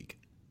the league.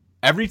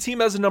 Every team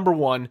has a number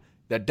 1.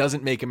 That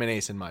doesn't make him an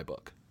ace in my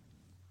book.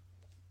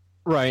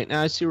 Right.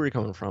 Now I see where you're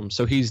coming from.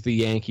 So he's the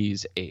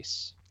Yankees'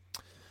 ace.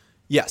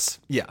 Yes.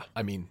 Yeah.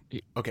 I mean,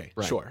 okay,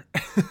 right. Sure.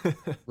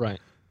 Right.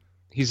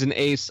 He's an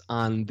ace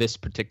on this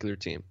particular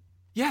team.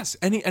 Yes.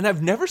 And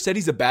I've never said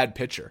he's a bad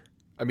pitcher.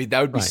 I mean,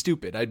 that would be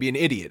stupid. I'd be an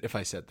idiot if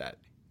I said that.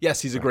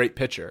 Yes, he's a great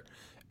pitcher.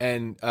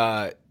 And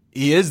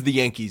he is the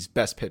Yankees'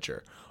 best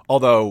pitcher.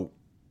 Although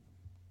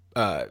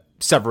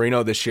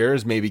Severino this year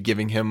is maybe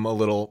giving him a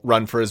little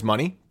run for his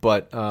money,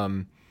 but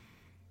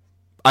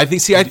I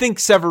think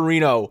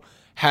Severino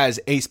has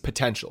ace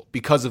potential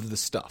because of the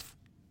stuff.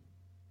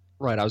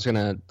 Right. I was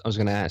gonna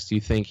ask, do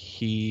you think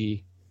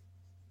he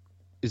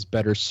is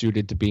better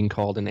suited to being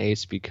called an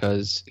ace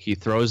because he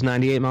throws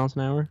 98 miles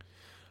an hour?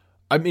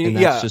 I mean, and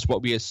that's just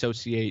what we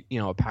associate,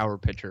 a power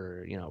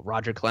pitcher.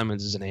 Roger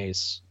Clemens is an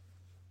ace.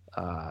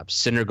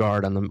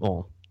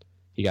 Syndergaard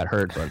he got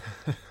hurt, but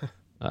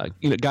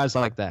guys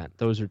like that,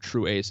 those are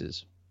true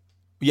aces.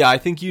 Yeah, I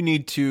think you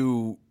need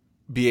to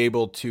be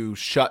able to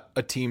shut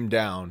a team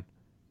down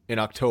in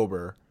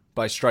October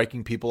by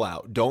striking people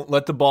out. Don't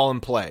let the ball in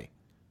play.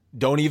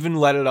 Don't even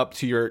let it up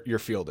to your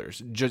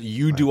fielders. Just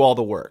do all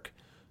the work.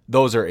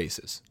 Those are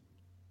aces.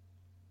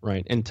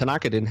 Right. And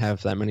Tanaka didn't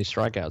have that many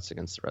strikeouts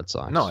against the Red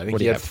Sox. No, I think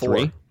he had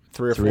 4.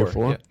 3 or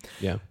 4.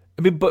 Yeah.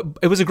 I mean, but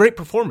it was a great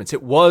performance.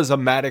 It was a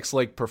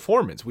Maddox-like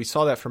performance. We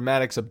saw that from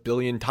Maddox a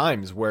billion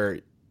times where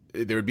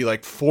there would be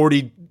like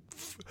 40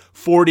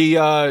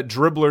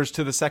 dribblers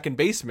to the second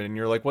baseman, and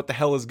you're like, what the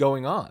hell is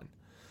going on?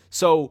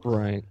 So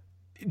right.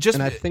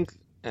 And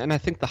I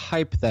think the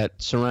hype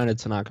that surrounded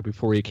Tanaka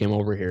before he came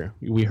over here,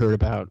 we heard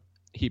about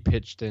he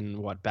pitched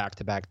in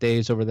back-to-back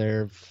days over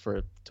there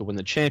to win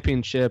the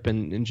championship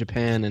in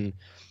Japan, and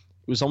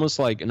it was almost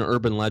like an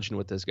urban legend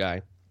with this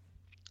guy.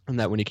 And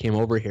that when he came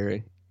over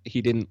here,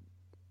 he didn't.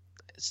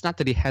 It's not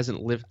that he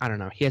hasn't lived. I don't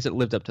know. He hasn't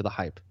lived up to the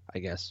hype, I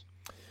guess.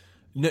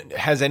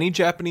 Has any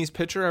Japanese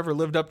pitcher ever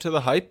lived up to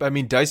the hype? I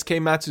mean, Daisuke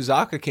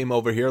Matsuzaka came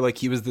over here like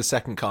he was the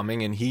second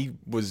coming, and he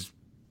was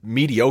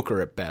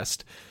mediocre at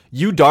best.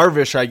 Yu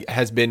Darvish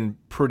has been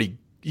pretty.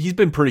 He's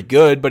been pretty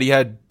good, but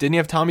didn't he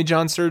have Tommy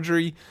John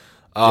surgery?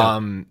 Yeah.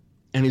 And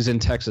he's in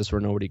Texas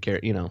where nobody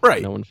cares.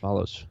 Right. No one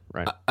follows.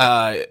 Right.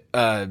 I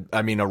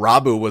mean,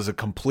 Arabu was a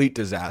complete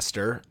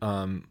disaster.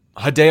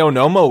 Hideo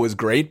Nomo was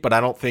great, but I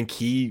don't think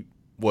he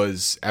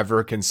was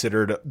ever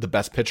considered the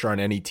best pitcher on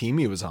any team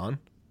he was on.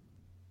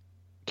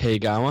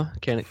 Keigawa.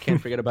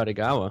 Can't forget about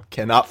Igawa.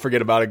 Cannot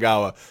forget about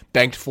Igawa.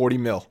 Banked $40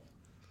 million.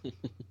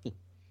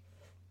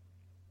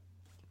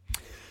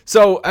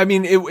 So, I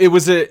mean, it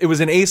was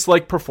an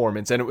ace-like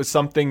performance, and it was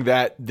something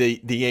that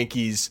the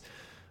Yankees,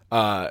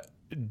 I'm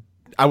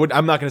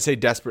not going to say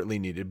desperately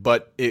needed,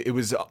 but it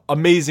was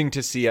amazing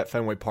to see at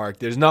Fenway Park.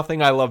 There's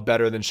nothing I love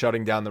better than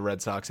shutting down the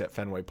Red Sox at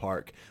Fenway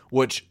Park,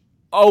 which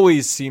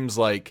always seems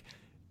like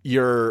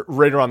you're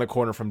right around the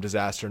corner from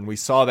disaster. And we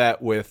saw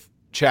that with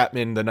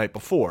Chapman the night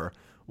before,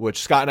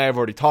 which Scott and I have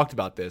already talked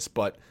about this,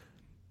 but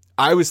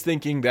I was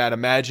thinking that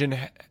imagine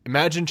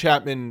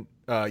Chapman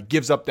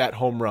gives up that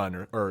home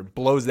run or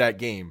blows that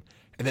game,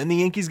 and then the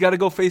Yankees got to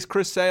go face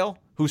Chris Sale,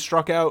 who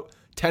struck out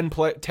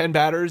 10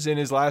 batters in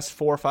his last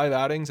 4 or 5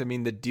 outings. I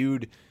mean, the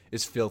dude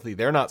is filthy.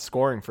 They're not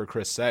scoring for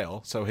Chris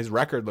Sale, so his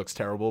record looks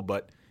terrible,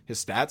 but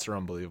his stats are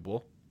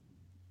unbelievable.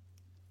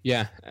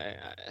 Yeah,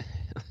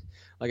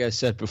 like I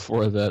said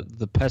before,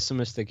 the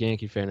pessimistic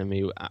Yankee fan in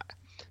me,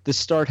 this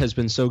start has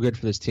been so good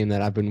for this team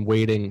that I've been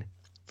waiting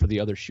for the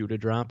other shoe to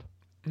drop.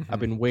 Mm-hmm.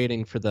 I've been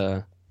waiting for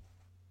the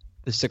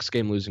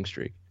 6-game losing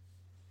streak,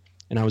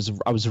 and I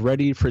was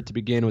ready for it to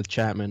begin with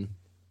Chapman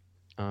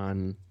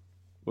on,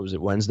 what was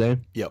it, Wednesday?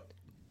 Yep.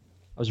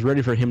 I was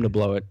ready for him to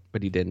blow it,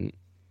 but he didn't.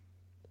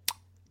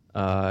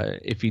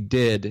 If he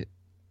did,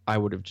 I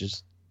would have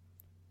just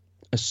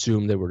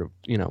assumed they were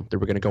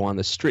going to go on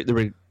the street. They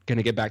were going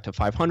to get back to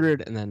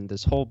 500, and then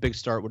this whole big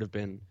start would have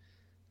been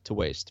to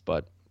waste.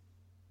 But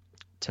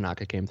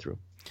Tanaka came through.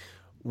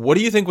 What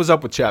do you think was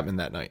up with Chapman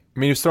that night? I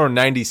mean, he was throwing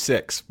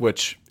 96,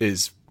 which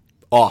is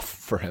off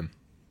for him.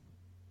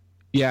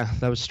 Yeah,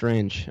 that was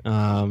strange.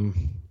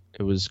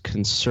 It was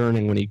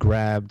concerning when he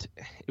grabbed.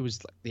 It was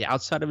the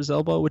outside of his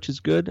elbow, which is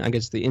good. I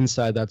guess the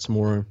inside, that's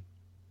more,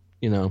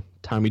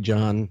 Tommy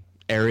John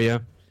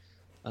area.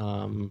 I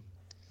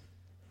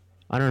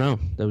don't know.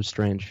 That was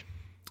strange.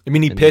 I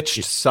mean, he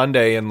pitched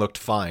Sunday and looked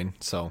fine.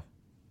 So,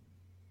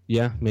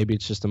 yeah, maybe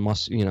it's just a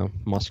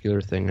muscular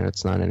thing, and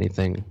it's not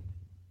anything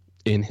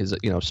in his,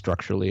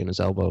 structurally in his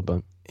elbow.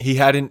 But he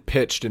hadn't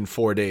pitched in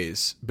 4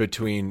 days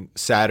between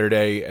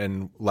Saturday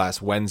and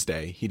last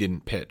Wednesday. He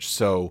didn't pitch.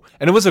 So,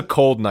 and it was a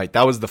cold night.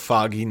 That was the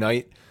foggy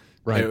night.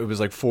 Right. It was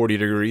like 40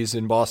 degrees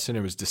in Boston.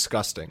 It was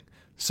disgusting.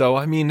 So,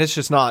 I mean, it's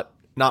just not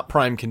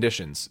prime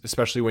conditions,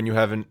 especially when you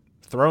haven't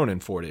thrown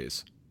in 4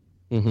 days.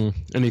 Mm-hmm.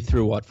 And he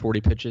threw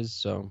 40 pitches.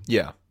 So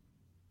yeah,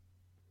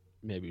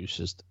 maybe it was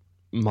just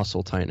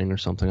muscle tightening or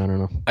something. I don't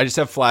know. I just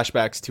have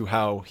flashbacks to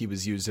how he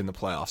was used in the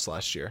playoffs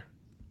last year.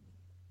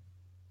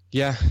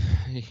 Yeah,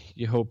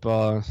 you hope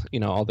all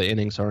the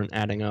innings aren't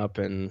adding up,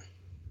 and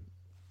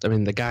I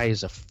mean the guy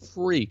is a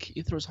freak.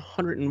 He throws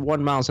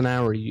 101 miles an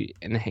hour,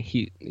 and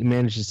he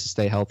manages to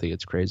stay healthy.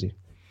 It's crazy.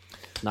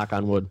 Knock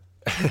on wood.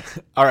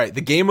 All right,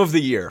 the game of the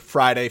year,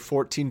 Friday,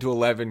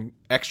 14-11,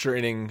 extra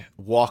inning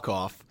walk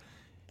off.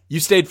 You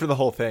stayed for the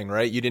whole thing,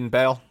 right? You didn't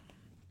bail?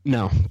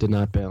 No, did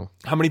not bail.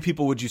 How many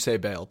people would you say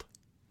bailed?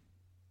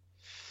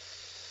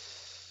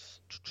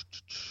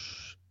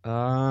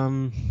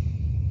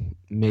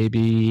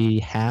 Maybe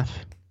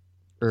half,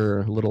 or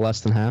a little less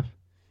than half.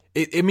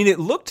 It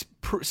looked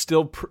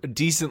still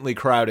decently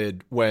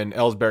crowded when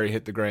Ellsbury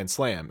hit the grand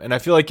slam. And I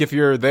feel like if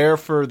you're there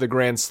for the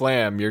grand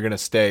slam, you're going to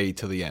stay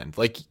to the end.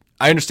 Like,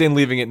 I understand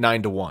leaving it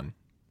 9-1,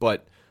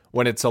 but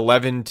when it's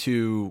 11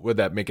 to, would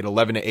that make it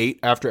 11-8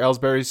 after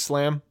Ellsbury's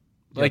slam?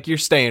 Yep. Like, you're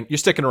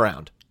sticking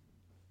around.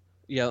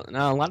 Yeah,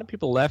 now a lot of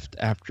people left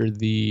after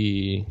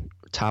the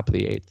top of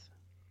the 8th.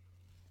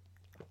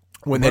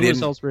 When they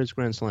didn't. Was Ellsbury's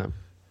grand slam?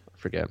 I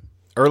forget.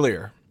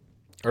 Earlier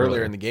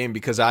in the game,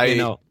 because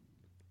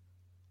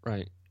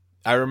right.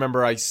 I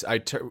remember it was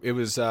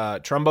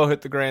Trumbo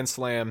hit the grand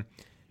slam,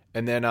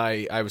 and then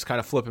I was kind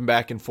of flipping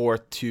back and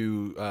forth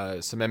to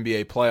some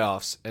NBA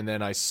playoffs, and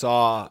then I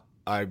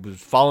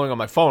was following on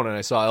my phone, and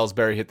I saw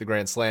Ellsbury hit the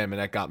grand slam,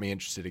 and that got me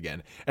interested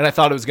again. And I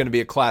thought it was going to be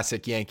a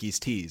classic Yankees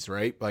tease,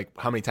 right? Like,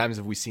 how many times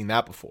have we seen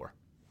that before?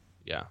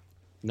 Yeah.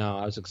 No,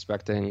 I was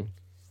expecting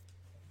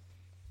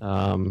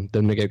them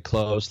to get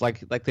close,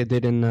 like they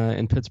did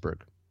in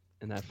Pittsburgh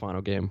in that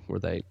final game where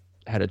they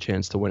had a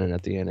chance to win it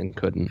at the end and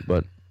couldn't.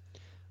 But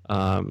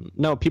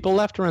no, people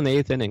left around the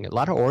 8th inning. A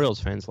lot of Orioles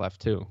fans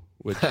left too,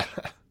 which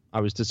I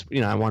was just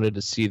I wanted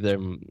to see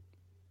them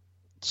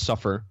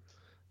suffer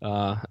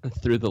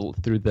through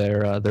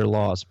their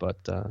loss,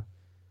 but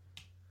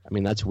I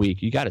mean, that's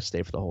weak. You got to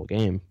stay for the whole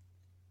game.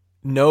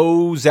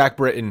 No, Zach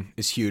Britton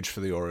is huge for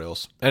the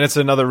Orioles. And it's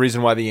another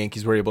reason why the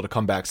Yankees were able to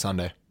come back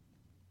Sunday.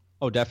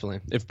 Oh, definitely.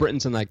 If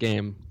Britton's in that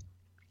game,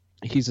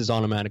 he's as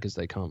automatic as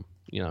they come.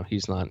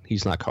 He's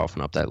not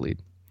coughing up that lead.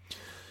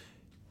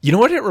 You know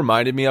what it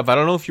reminded me of? I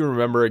don't know if you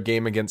remember a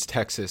game against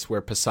Texas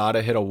where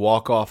Posada hit a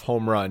walk-off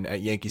home run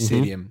at Yankee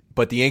Stadium,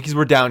 but the Yankees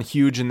were down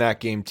huge in that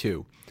game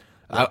too.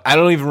 I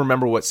don't even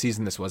remember what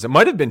season this was. It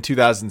might have been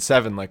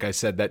 2007. Like I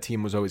said, that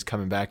team was always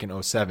coming back in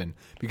 2007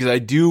 because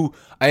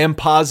I am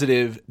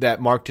positive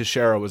that Mark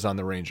Teixeira was on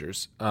the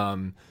Rangers.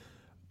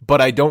 But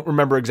I don't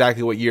remember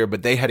exactly what year,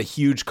 but they had a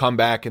huge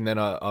comeback and then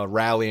a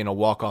rally and a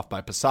walk-off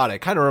by Posada.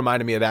 It kind of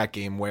reminded me of that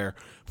game where,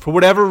 for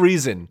whatever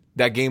reason,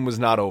 that game was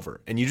not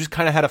over. And you just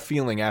kind of had a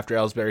feeling after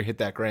Ellsbury hit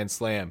that grand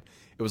slam.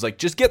 It was like,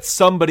 just get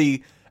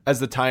somebody as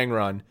the tying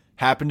run.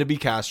 Happened to be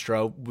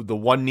Castro with the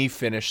one knee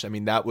finish. I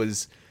mean, that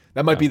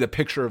might be the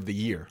picture of the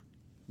year.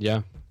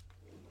 Yeah.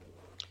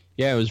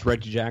 Yeah, it was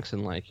Reggie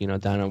Jackson,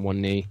 down on one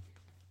knee.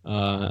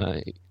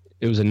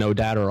 It was a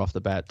no-doubter off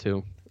the bat,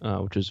 too,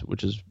 which is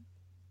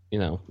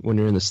when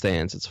you're in the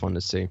stands, it's fun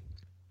to see.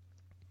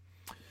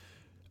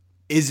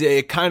 Is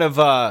it kind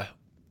of,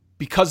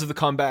 because of the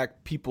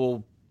comeback,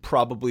 people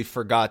probably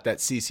forgot that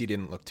CeCe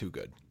didn't look too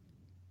good?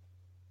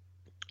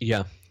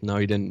 Yeah. No,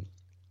 he didn't.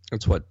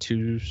 It's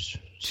two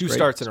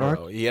starts in a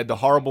row. He had the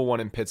horrible one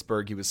in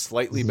Pittsburgh. He was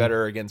slightly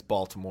better against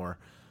Baltimore.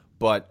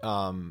 But,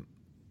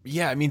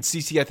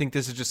 CeCe, I think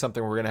this is just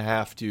something we're going to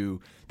have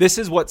to – this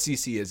is what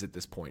CeCe is at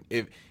this point.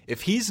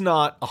 If he's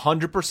not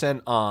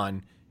 100%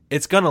 on,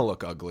 it's going to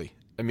look ugly.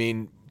 I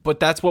mean, but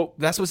that's what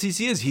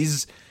CeCe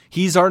is.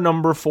 He's our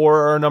number 4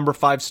 or our number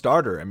 5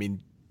 starter. I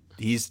mean,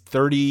 he's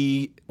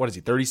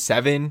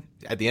 37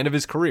 at the end of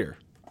his career.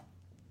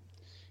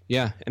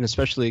 Yeah, and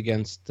especially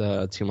against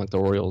a team like the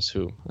Orioles,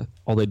 who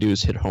all they do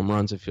is hit home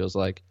runs, it feels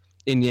like,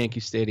 in Yankee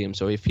Stadium.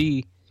 So if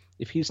he's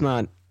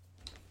not,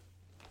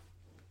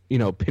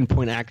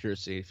 pinpoint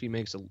accuracy, if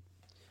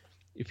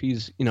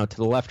he's to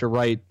the left or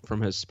right from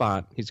his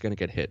spot, he's going to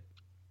get hit.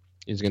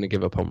 He's going to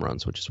give up home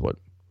runs, which is what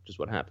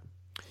happened.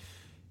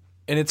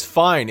 And it's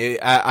fine.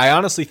 I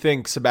honestly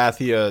think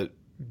Sabathia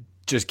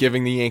just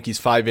giving the Yankees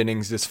 5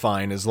 innings is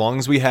fine as long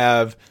as we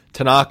have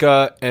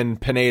Tanaka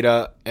and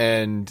Pineda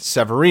and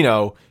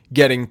Severino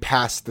getting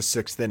past the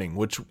 6th inning,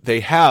 which they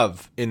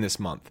have in this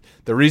month.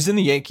 The reason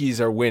the Yankees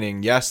are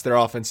winning, yes, their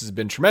offense has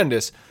been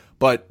tremendous,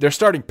 but their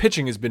starting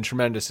pitching has been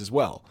tremendous as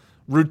well.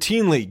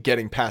 Routinely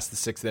getting past the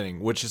 6th inning,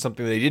 which is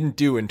something they didn't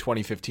do in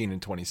 2015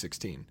 and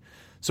 2016.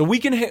 So we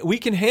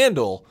can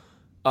handle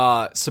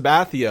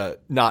Sabathia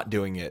not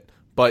doing it,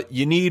 but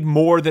you need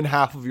more than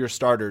half of your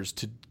starters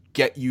to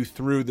get you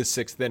through the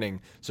 6th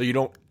inning so you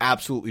don't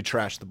absolutely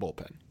trash the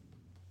bullpen.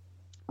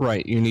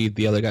 Right. You need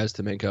the other guys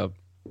to make up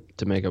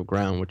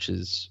ground, which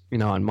is,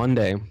 on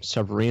Monday,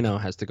 Severino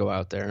has to go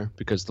out there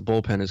because the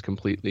bullpen is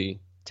completely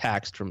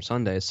taxed from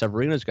Sunday.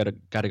 Severino's got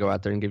to go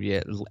out there and give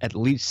you at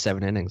least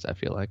 7 innings, I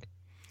feel like.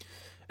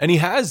 And he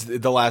has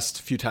the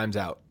last few times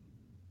out.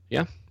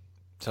 Yeah.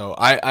 So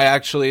I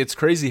actually, it's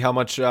crazy how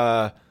much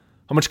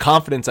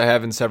confidence I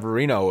have in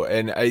Severino,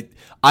 and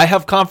I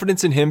have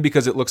confidence in him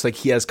because it looks like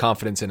he has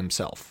confidence in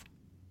himself.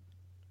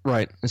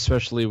 Right,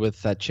 especially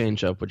with that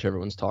changeup, which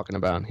everyone's talking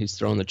about. He's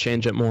throwing the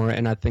changeup more,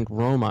 and I think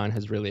Romine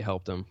has really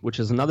helped him, which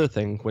is another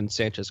thing when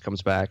Sanchez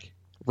comes back.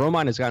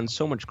 Romine has gotten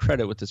so much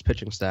credit with his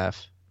pitching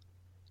staff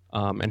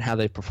and how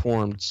they've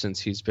performed since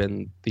he's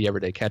been the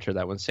everyday catcher,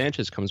 that when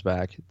Sanchez comes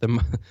back,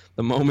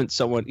 the moment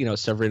someone,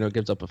 Severino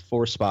gives up a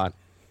 4 spot,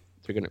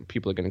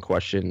 people are gonna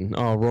question,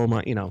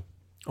 Romine,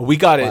 We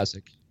got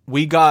classic. it.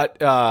 We got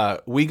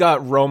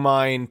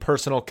Romine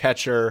personal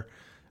catcher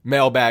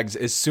mailbags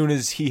as soon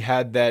as he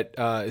had that.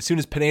 As soon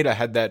as Pineda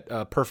had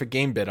that perfect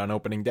game bid on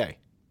opening day.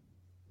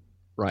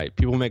 Right.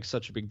 People make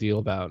such a big deal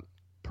about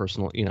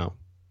personal.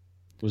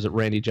 Was it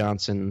Randy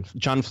Johnson?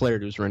 John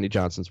Flaherty was Randy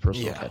Johnson's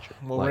personal catcher.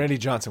 Well, Randy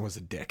Johnson was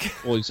a dick.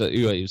 Well,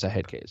 he was a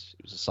head case.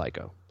 He was a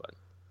psycho. But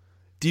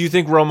do you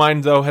think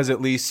Romine though has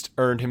at least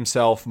earned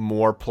himself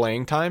more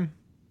playing time?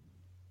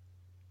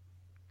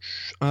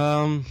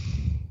 I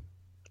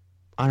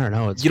don't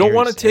know. You don't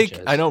want to take.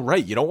 I know,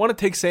 right? You don't want to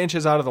take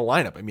Sanchez out of the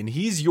lineup. I mean,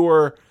 he's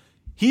your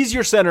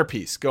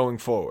centerpiece going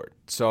forward.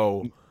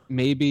 So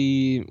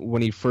maybe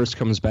when he first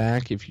comes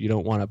back, if you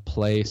don't want to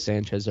play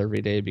Sanchez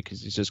every day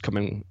because he's just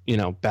coming,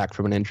 back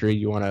from an injury,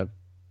 you want to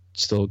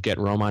still get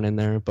Romine in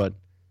there. But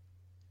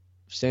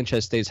if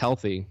Sanchez stays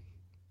healthy,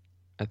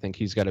 I think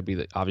he's got to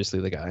be obviously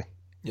the guy.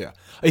 Yeah,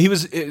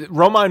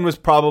 Romine was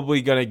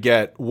probably going to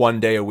get 1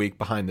 day a week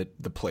behind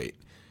the plate.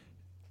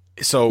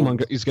 So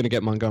he's going to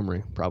get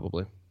Montgomery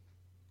probably.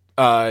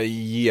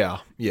 Yeah,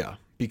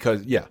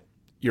 because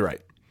you're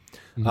right.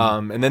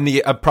 Mm-hmm. And then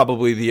the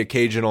probably the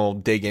occasional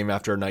day game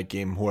after a night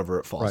game, whoever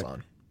it falls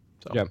on.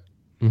 So. Yeah.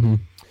 Mm-hmm.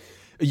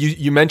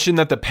 You mentioned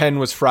that the pen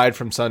was fried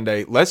from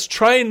Sunday. Let's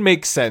try and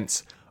make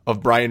sense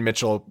of Brian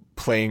Mitchell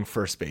playing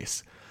first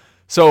base.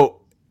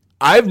 So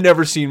I've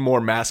never seen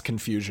more mass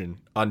confusion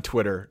on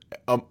Twitter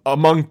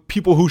among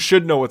people who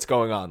should know what's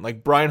going on.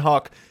 Like Brian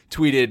Hawk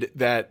tweeted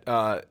that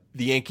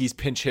the Yankees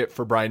pinch hit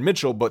for Brian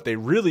Mitchell, but they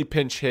really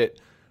pinch hit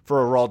for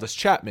Aroldis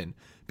Chapman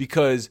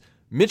because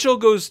Mitchell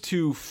goes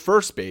to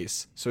first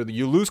base, so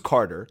you lose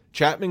Carter.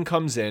 Chapman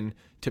comes in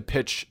to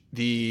pitch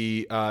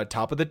the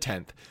top of the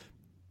 10th.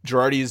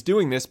 Girardi is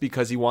doing this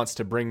because he wants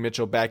to bring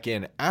Mitchell back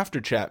in after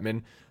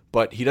Chapman,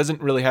 but he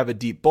doesn't really have a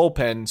deep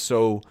bullpen,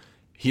 so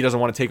he doesn't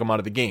want to take him out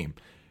of the game.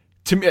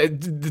 To me,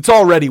 it's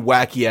already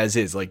wacky as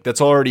is. Like,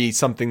 that's already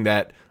something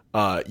that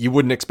you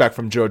wouldn't expect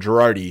from Joe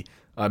Girardi.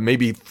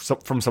 Maybe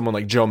from someone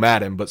like Joe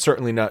Madden, but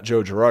certainly not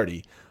Joe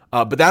Girardi.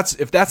 But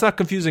if that's not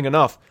confusing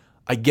enough,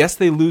 I guess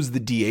they lose the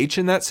DH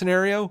in that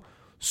scenario,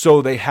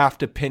 so they have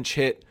to pinch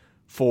hit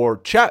for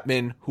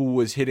Chapman, who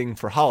was hitting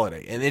for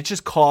Holiday, and it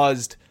just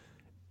caused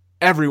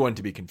everyone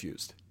to be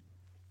confused.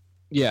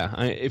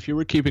 Yeah, if you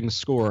were keeping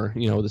score,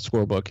 the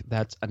scorebook,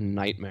 that's a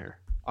nightmare.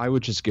 I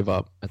would just give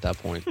up at that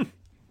point.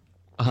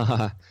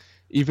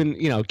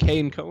 Even Kay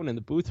and Cohen in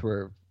the booth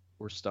were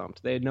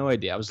stumped. They had no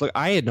idea.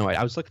 I had no idea.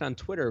 I was looking on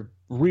Twitter.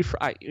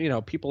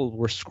 People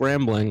were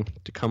scrambling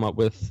to come up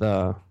with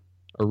a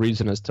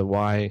reason as to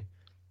why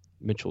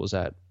Mitchell was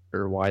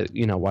why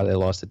they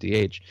lost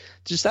the DH.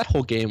 Just that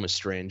whole game was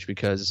strange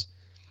because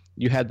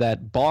you had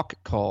that balk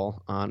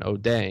call on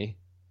O'Day,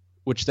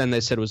 which then they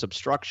said was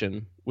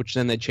obstruction, which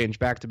then they changed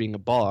back to being a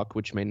balk,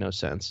 which made no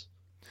sense.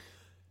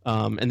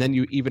 And then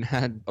you even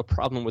had a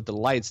problem with the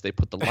lights. They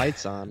put the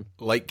lights on.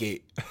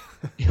 Lightgate.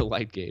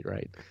 Lightgate,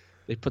 right.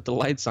 They put the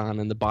lights on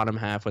in the bottom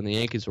half when the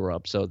Yankees were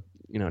up. So,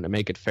 to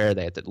make it fair,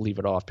 they had to leave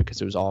it off because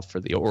it was off for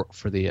the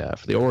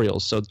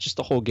Orioles. So just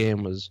the whole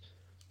game was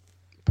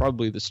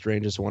probably the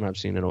strangest one I've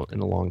seen in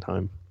a long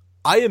time.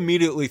 I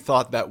immediately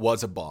thought that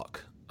was a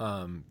balk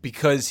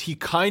because he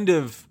kind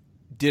of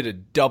did a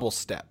double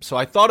step. So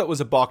I thought it was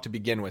a balk to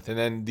begin with, and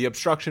then the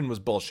obstruction was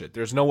bullshit.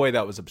 There's no way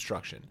that was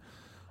obstruction.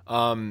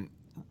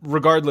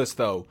 Regardless,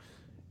 though,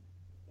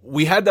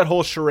 we had that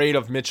whole charade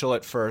of Mitchell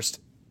at first.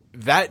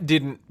 That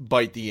didn't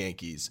bite the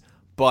Yankees,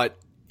 but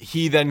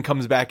he then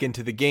comes back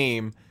into the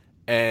game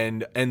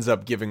and ends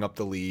up giving up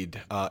the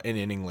lead an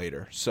inning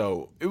later.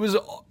 So it was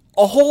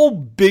a whole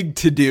big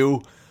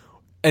to-do,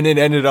 and it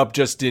ended up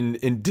just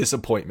in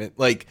disappointment.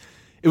 Like,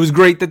 it was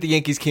great that the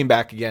Yankees came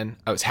back again.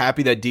 I was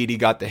happy that Didi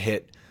got the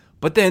hit,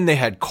 but then they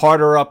had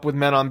Carter up with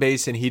men on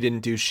base, and he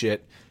didn't do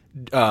shit.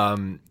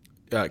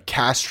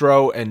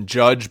 Castro and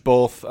Judge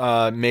both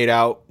made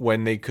out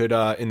when they could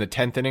in the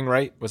 10th inning,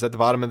 right? Was that the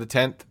bottom of the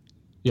 10th?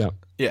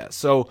 Yeah.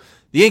 So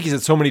the Yankees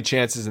had so many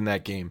chances in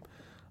that game.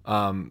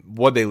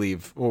 What'd they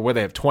leave? Or would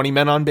they have 20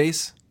 men on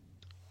base?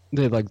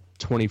 They had like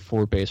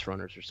 24 base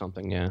runners or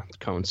something, yeah,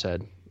 Cohen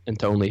said. And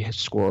to only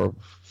score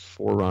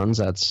 4 runs,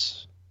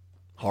 that's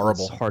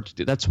horrible. It's hard to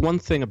do. That's one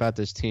thing about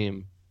this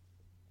team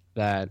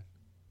that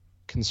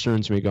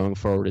concerns me going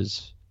forward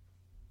is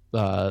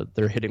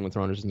they're hitting with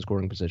runners in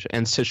scoring position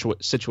and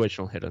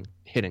situational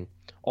hitting.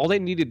 All they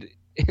needed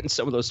in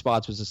some of those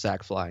spots was a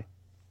sac fly.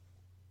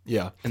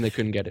 Yeah. And they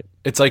couldn't get it.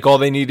 It's like all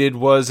they needed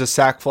was a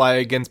sac fly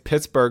against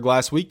Pittsburgh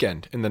last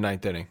weekend in the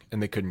 9th inning,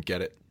 and they couldn't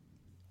get it.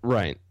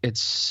 Right.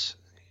 It's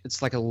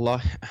like a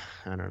lot.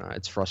 I don't know.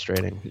 It's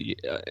frustrating.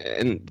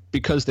 And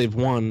because they've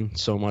won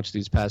so much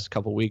these past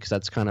couple weeks,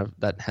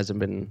 that hasn't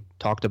been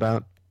talked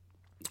about.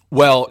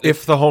 Well,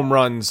 if the home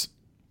runs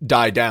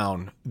die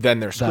down,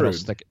 then they're screwed.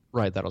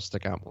 That'll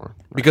stick out more.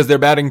 Right. Because they're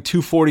batting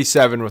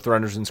 .247 with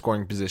runners in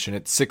scoring position.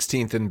 It's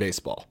 16th in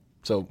baseball.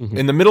 So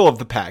in the middle of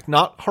the pack,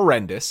 not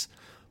horrendous,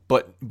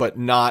 but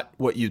not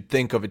what you'd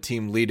think of a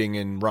team leading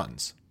in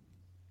runs.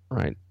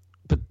 Right.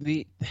 But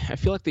I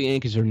feel like the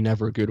Yankees are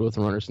never good with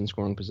runners in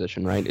scoring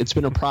position, right? It's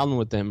been a problem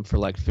with them for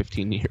like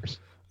 15 years.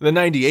 The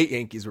 98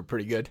 Yankees were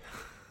pretty good.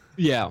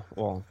 Yeah,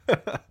 well,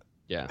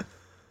 yeah,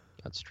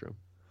 that's true.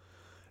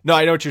 No,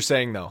 I know what you're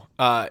saying, though.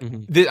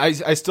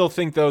 I still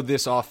think, though,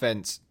 this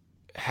offense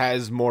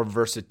has more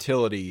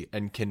versatility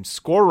and can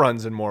score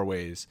runs in more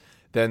ways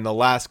than the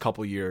last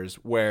couple years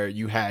where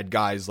you had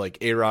guys like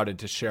A-Rod and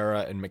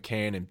Teixeira and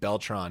McCann and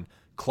Beltran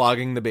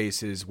clogging the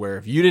bases where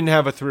if you didn't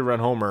have a 3-run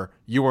homer,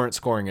 you weren't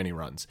scoring any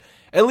runs.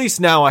 At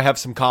least now I have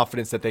some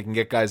confidence that they can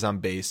get guys on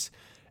base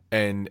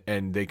and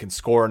they can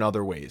score in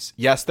other ways.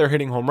 Yes, they're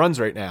hitting home runs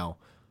right now,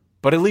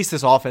 but at least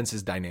this offense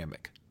is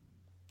dynamic.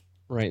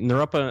 Right, and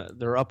they're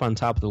up on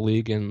top of the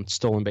league in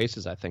stolen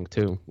bases, I think,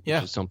 too.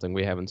 Which is something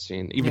we haven't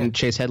seen. Even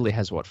Chase Headley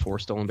has, 4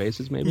 stolen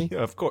bases, maybe?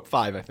 Yeah, of course,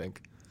 5, I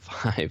think.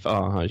 5.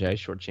 Oh, I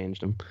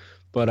shortchanged him.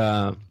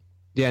 But,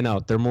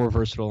 they're more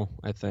versatile,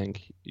 I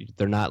think.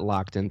 They're not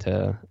locked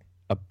into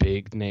a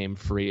big-name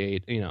free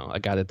agent, a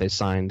guy that they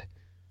signed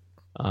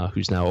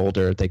who's now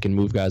older. They can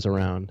move guys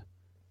around.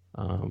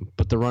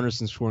 But the runners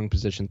in scoring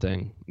position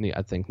thing,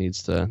 I think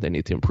they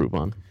need to improve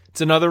on. It's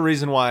another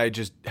reason why I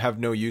just have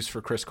no use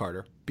for Chris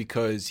Carter,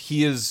 because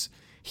he is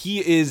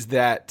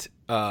that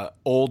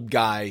old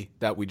guy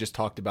that we just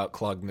talked about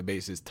clogging the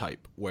bases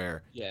type,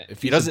 where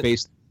if he doesn't,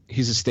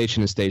 he's a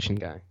station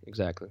guy,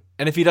 exactly.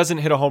 And if he doesn't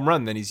hit a home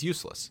run, then he's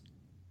useless.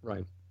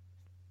 Right.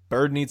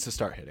 Bird needs to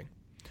start hitting.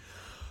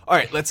 All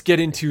right, let's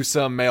get into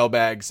some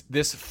mailbags.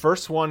 This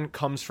first one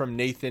comes from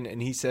Nathan,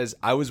 and he says,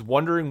 I was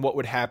wondering what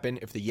would happen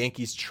if the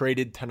Yankees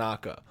traded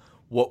Tanaka.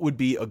 what would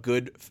be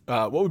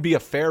a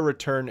fair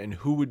return and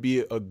who would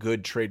be a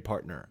good trade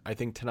partner? I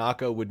think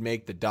Tanaka would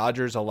make the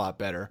Dodgers a lot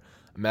better.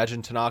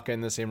 Imagine Tanaka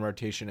in the same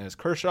rotation as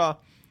Kershaw.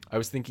 I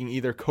was thinking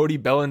either Cody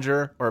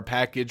Bellinger or a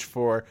package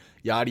for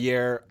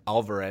Yadier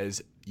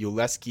Alvarez,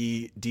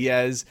 Yulesky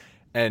Diaz,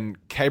 and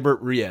Keibert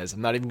Reyes.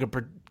 I'm not even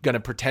going to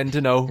pretend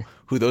to know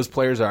who those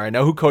players are. I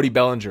know who Cody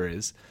Bellinger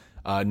is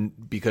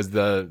because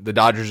the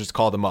Dodgers just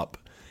called him up.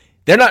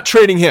 They're not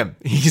trading him.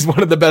 He's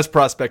one of the best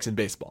prospects in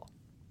baseball.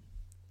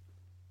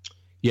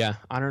 Yeah,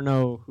 I don't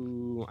know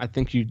who. I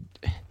think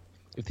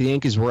if the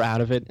Yankees were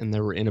out of it and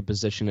they were in a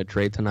position to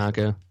trade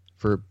Tanaka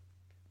for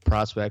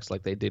prospects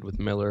like they did with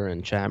Miller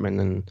and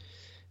Chapman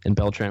and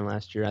Beltran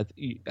last year,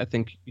 I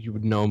think you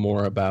would know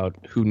more about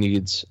who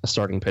needs a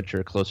starting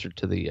pitcher closer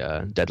to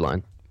the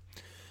deadline.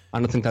 I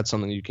don't think that's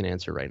something you can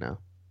answer right now.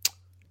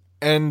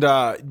 And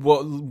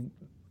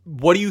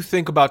what do you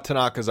think about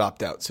Tanaka's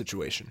opt-out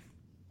situation?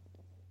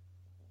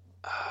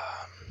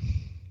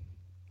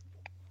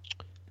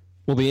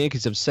 Well, the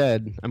Yankees have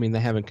said, I mean,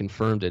 they haven't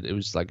confirmed it. It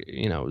was like,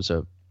 it was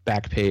a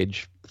back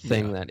page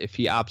thing that if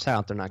he opts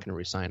out, they're not going to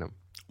re-sign him.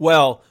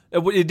 Well,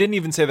 it didn't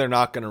even say they're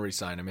not going to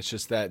re-sign him. It's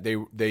just that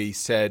they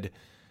said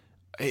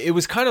it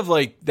was kind of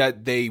like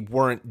that they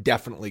weren't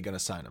definitely going to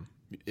sign him,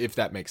 if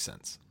that makes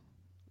sense.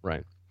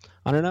 Right.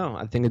 I don't know.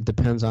 I think it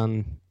depends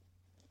on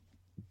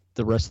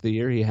the rest of the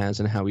year he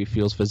has and how he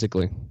feels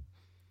physically.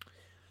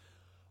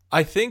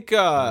 I think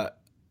though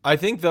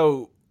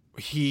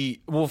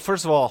well,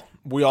 first of all,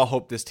 we all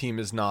hope this team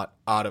is not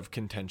out of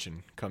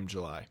contention come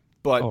July.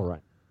 But all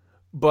right.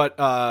 But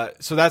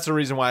so that's the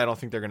reason why I don't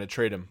think they're going to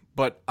trade him.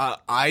 But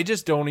I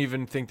just don't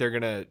even think they're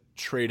going to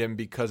trade him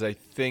because I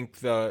think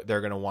they're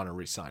going to want to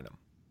re-sign him.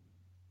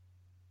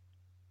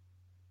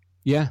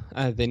 Yeah,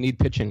 they need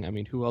pitching. I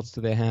mean, who else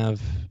do they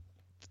have?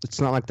 It's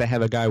not like they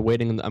have a guy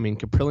waiting.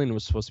 Caprillion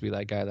was supposed to be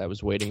that guy that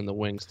was waiting in the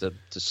wings to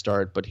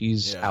start, but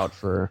he's out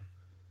for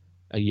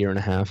a year and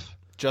a half.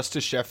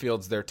 Justice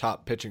Sheffield's their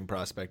top pitching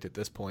prospect at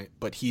this point,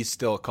 but he's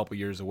still a couple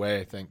years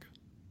away, I think.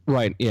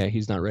 Right, yeah,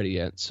 he's not ready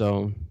yet.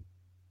 So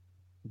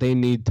they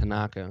need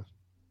Tanaka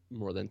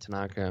more than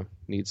Tanaka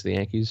needs the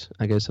Yankees,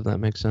 I guess, if that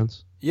makes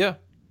sense. Yeah,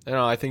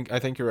 I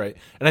think you're right.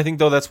 And I think,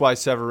 though, that's why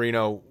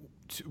Severino,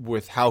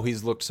 with how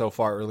he's looked so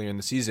far earlier in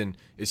the season,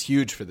 is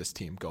huge for this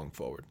team going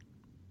forward.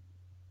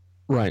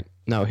 Right.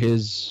 No,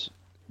 this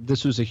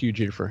was a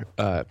huge year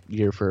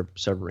for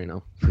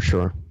Severino, for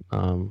sure.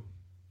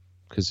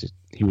 Because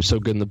he was so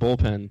good in the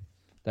bullpen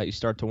that you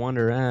start to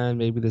wonder,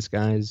 maybe this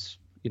guy's,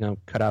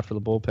 cut out for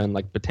the bullpen.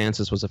 Like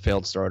Betances was a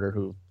failed starter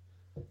who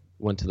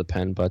went to the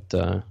pen,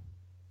 but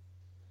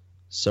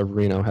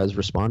Severino has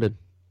responded.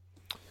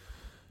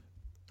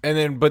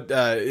 And then,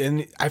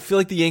 and I feel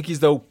like the Yankees,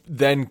 though,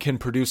 then can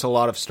produce a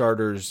lot of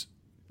starters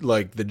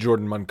like the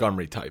Jordan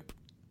Montgomery type.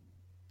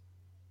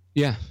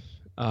 Yeah.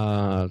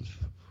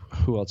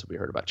 Who else have we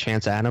heard about?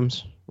 Chance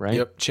Adams, right?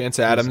 Yep, Chance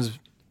Adams.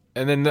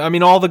 And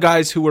then, all the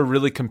guys who were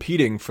really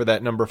competing for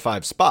that number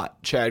 5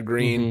 spot. Chad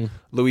Green,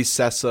 Luis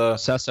Sessa.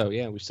 Sesso,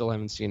 yeah, we still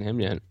haven't seen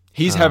him yet.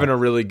 He's having a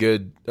really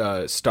good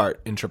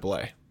start in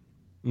AAA.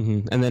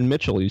 Mm-hmm. And then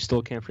Mitchell, you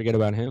still can't forget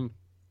about him.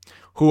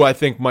 Who I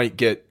think might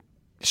get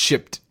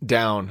shipped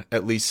down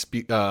at least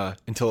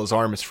until his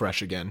arm is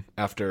fresh again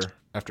after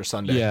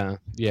Sunday.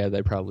 Yeah,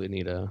 they probably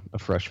need a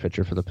fresh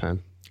pitcher for the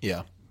pen.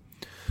 Yeah.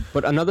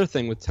 But another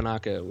thing with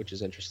Tanaka, which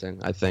is interesting,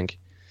 I think,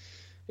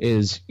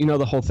 is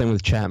the whole thing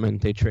with Chapman.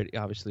 They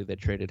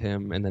traded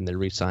him and then they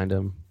re-signed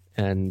him,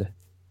 and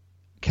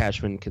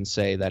Cashman can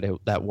say that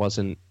that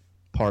wasn't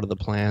part of the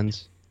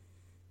plans.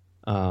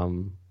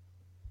 Could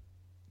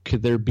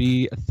there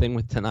be a thing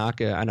with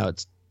Tanaka? I know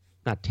it's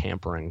not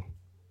tampering,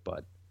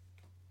 but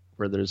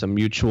where there's a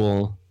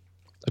mutual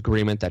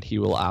agreement that he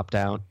will opt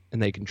out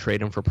and they can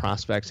trade him for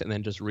prospects and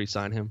then just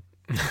re-sign him.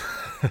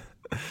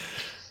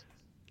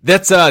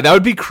 That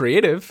would be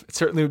creative. It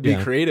certainly would be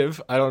creative.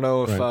 I don't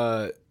know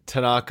if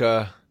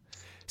Tanaka.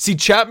 See,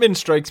 Chapman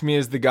strikes me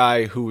as the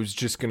guy who was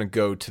just going to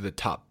go to the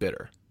top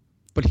bidder.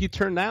 But he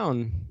turned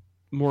down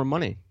more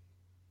money.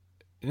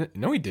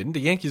 No, he didn't. The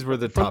Yankees were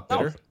the top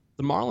bidder.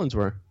 The Marlins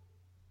were.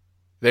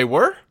 They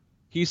were?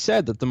 He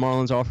said that the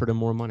Marlins offered him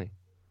more money.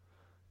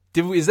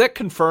 Is that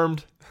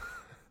confirmed?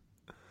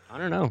 I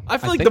don't know. I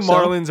feel like the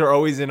Marlins are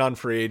always in on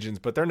free agents,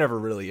 but they're never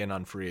really in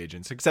on free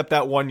agents, except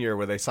that one year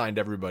where they signed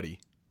everybody.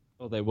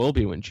 Well, they will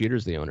be when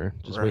Jeter's the owner.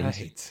 Just wait and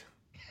see.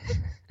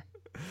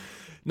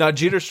 Now,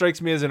 Jeter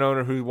strikes me as an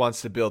owner who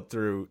wants to build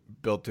through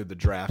the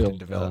draft and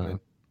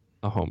development.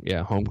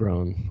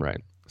 Homegrown,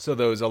 right. So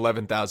those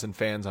 11,000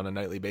 fans on a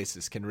nightly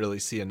basis can really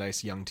see a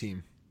nice young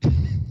team.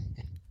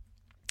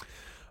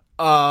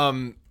 All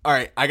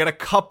right, I got a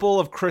couple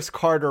of Chris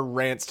Carter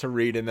rants to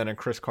read and then a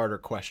Chris Carter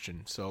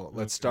question. So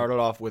let's start it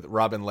off with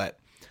Robin Lett.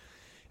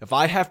 If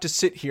I have to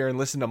sit here and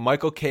listen to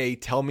Michael Kay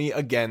tell me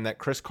again that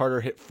Chris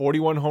Carter hit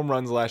 41 home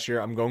runs last year,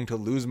 I'm going to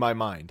lose my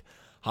mind.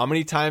 How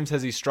many times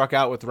has he struck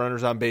out with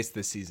runners on base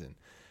this season?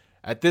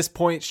 At this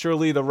point,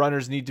 surely the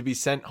runners need to be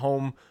sent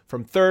home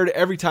from third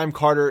every time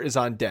Carter is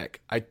on deck.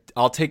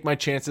 I'll take my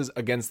chances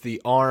against the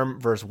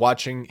arm versus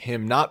watching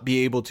him not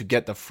be able to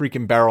get the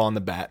freaking barrel on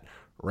the bat.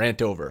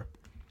 Rant over.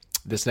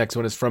 This next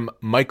one is from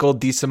Michael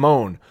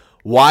DeSimone.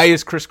 Why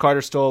is Chris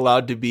Carter still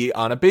allowed to be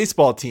on a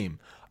baseball team?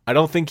 I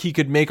don't think he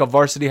could make a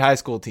varsity high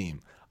school team.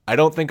 I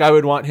don't think I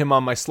would want him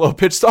on my slow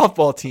pitch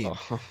softball team.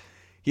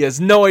 He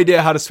has no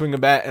idea how to swing a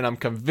bat, and I'm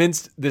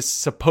convinced this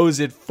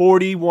supposed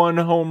 41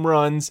 home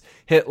runs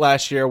hit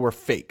last year were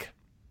fake.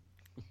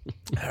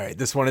 All right,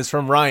 this one is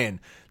from Ryan.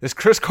 This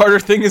Chris Carter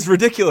thing is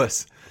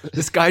ridiculous.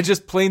 This guy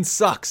just plain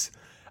sucks.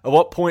 At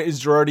what point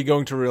is Girardi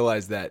going to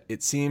realize that?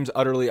 It seems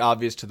utterly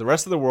obvious to the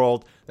rest of the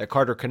world that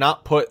Carter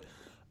cannot put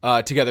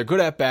together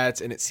good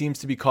at-bats, and it seems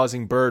to be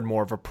causing Bird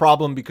more of a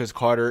problem because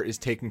Carter is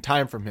taking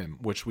time from him,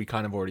 which we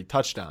kind of already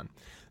touched on.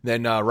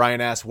 Then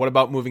Ryan asks, what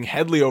about moving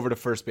Headley over to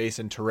first base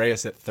and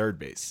Torreyes at third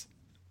base?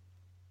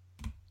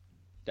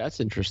 That's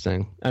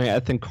interesting. I mean, I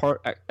think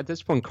at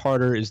this point,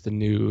 Carter is the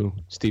new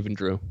Stephen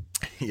Drew.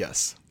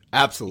 Yes,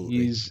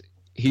 absolutely.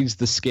 He's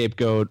the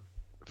scapegoat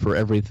for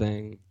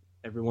everything.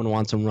 Everyone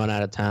wants him run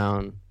out of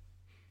town.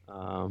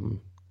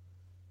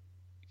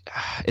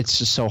 It's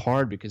just so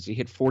hard because he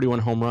hit 41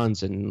 home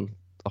runs and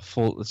a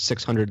full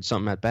 600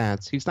 something at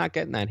bats. He's not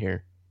getting that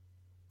here.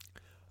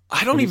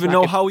 I don't even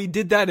know how he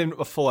did that in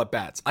a full at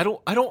bats. I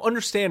don't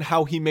understand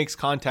how he makes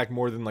contact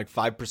more than like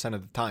 5%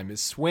 of the time.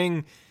 His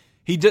swing,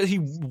 he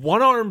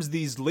one arms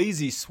these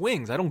lazy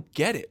swings. I don't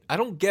get it. I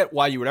don't get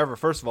why you would ever,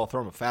 first of all,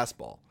 throw him a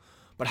fastball.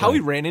 But how he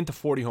ran into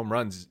 40 home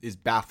runs is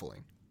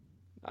baffling.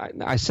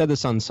 I said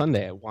this on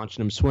Sunday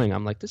watching him swing.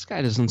 I'm like, this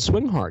guy doesn't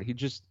swing hard. He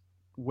just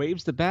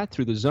waves the bat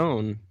through the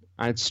zone.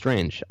 It's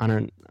strange.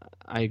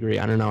 I agree.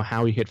 I don't know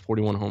how he hit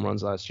 41 home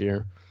runs last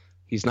year.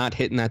 He's not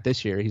hitting that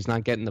this year. He's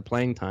not getting the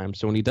playing time.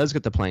 So when he does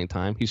get the playing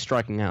time, he's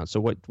striking out. So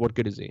what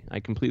good is he? I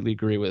completely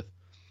agree with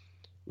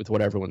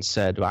what everyone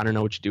said. I don't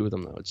know what you do with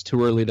him, though. It's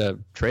too early to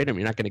trade him.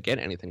 You're not going to get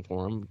anything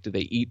for him. Do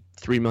they eat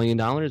 $3 million?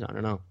 I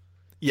don't know.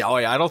 Yeah,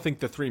 I don't think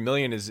the $3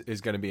 million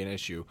is going to be an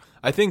issue.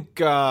 I think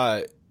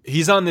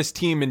he's on this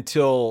team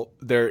until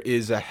there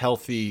is a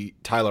healthy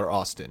Tyler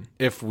Austin,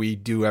 if we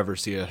do ever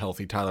see a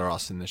healthy Tyler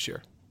Austin this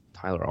year.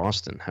 Tyler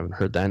Austin. Haven't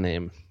heard that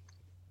name.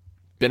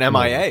 Been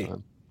MIA.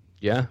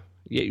 Yeah,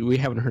 we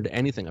haven't heard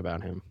anything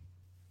about him.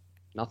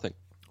 Nothing.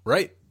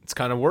 Right. It's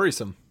kind of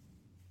worrisome.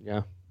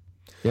 Yeah.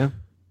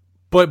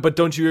 But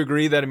don't you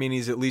agree that, I mean,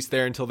 he's at least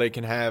there until they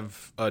can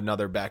have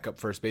another backup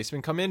first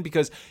baseman come in?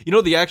 Because, you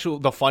know,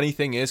 the funny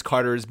thing is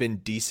Carter has been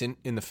decent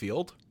in the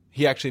field.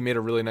 He actually made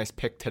a really nice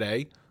pick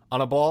today on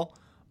a ball.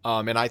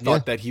 And I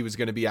thought that he was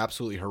going to be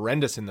absolutely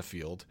horrendous in the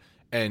field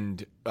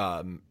and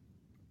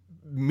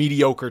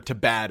mediocre to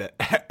bad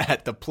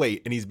at the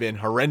plate. And he's been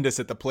horrendous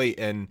at the plate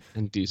and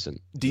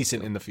decent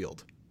in the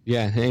field.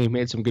 Yeah, and he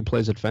made some good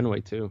plays at Fenway,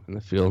 too, in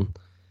the field.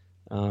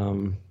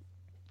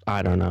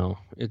 I don't know.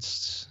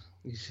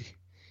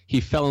 He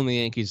fell in the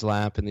Yankees'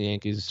 lap, and the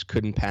Yankees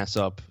couldn't pass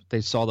up.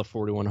 They saw the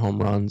 41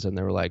 home runs, and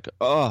they were like,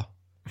 oh,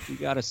 we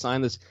got to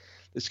sign this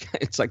guy.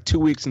 It's like 2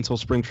 weeks until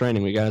spring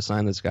training. We got to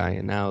sign this guy,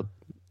 and now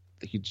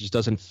he just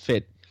doesn't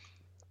fit.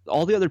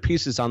 All the other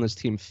pieces on this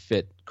team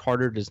fit.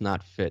 Carter does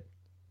not fit.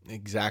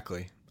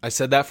 Exactly. I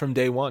said that from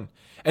day one.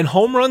 And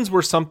home runs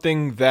were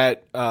something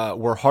that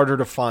were harder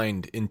to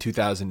find in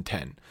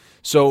 2010.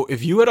 So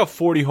if you had a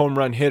 40 home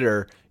run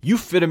hitter, you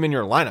fit him in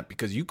your lineup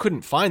because you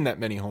couldn't find that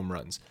many home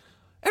runs.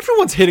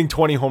 Everyone's hitting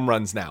 20 home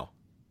runs now.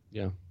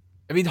 Yeah.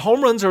 I mean,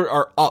 home runs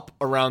are up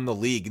around the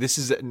league.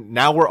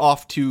 Now we're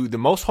off to the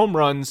most home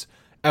runs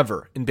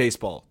ever in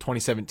baseball,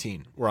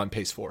 2017. We're on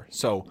pace for.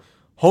 So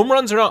home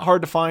runs are not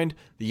hard to find.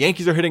 The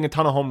Yankees are hitting a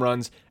ton of home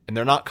runs, and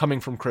they're not coming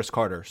from Chris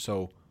Carter.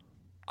 So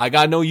I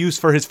got no use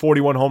for his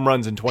 41 home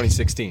runs in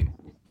 2016.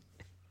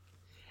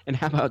 And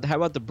how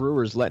about the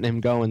Brewers letting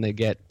him go and they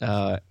get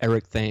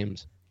Eric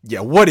Thames? Yeah,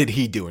 what did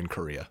he do in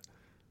Korea?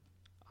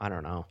 I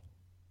don't know.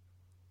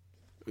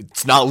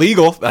 It's not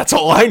legal. That's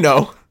all I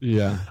know.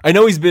 Yeah. I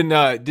know he's been,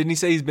 didn't he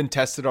say he's been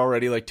tested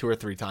already like 2 or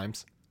 3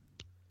 times?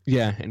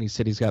 Yeah, and he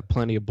said he's got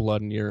plenty of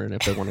blood and urine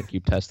if they want to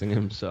keep testing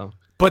him. So,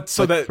 but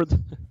so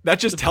that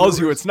just tells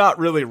you it's not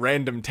really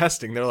random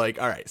testing. They're like,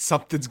 all right,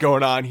 something's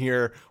going on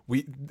here.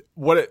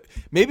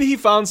 Maybe he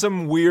found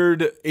some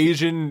weird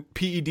Asian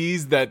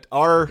PEDs that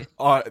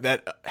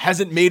that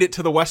hasn't made it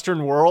to the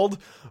Western world,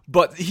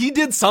 but he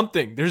did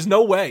something. There's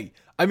no way.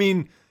 I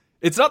mean,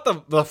 it's not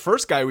the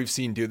first guy we've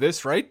seen do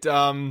this, right?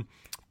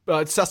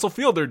 Cecil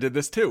Fielder did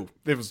this too.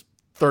 It was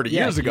 30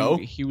 years ago.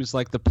 He was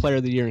like the player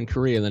of the year in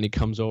Korea, and then he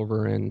comes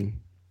over and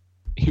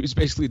he was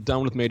basically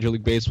done with Major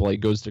League Baseball. He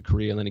goes to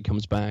Korea, and then he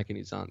comes back, and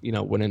he's on,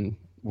 winning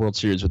World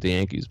Series with the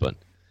Yankees. But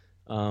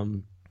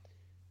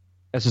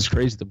that's just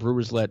crazy. The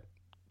Brewers let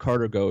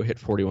Carter go, hit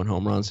 41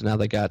 home runs, and now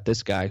they got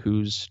this guy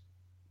who's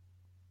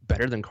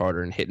better than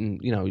Carter and hitting.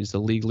 He's the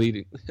league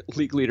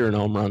leader in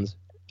home runs.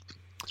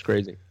 It's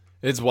crazy.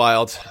 It's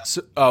wild.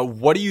 So,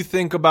 what do you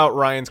think about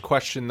Ryan's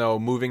question, though,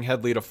 moving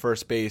Headley to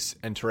first base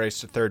and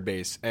Torreyes to third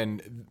base?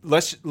 And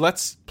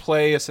let's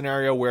play a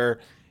scenario where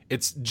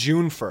It's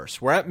June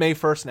 1st. We're at May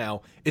 1st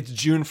now. It's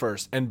June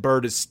 1st, and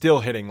Bird is still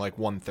hitting like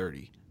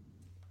 130.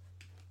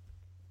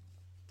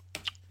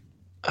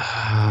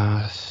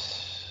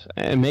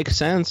 It makes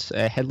sense.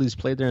 Headley's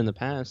played there in the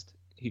past.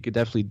 He could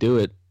definitely do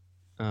it.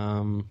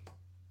 That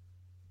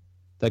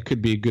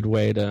could be a good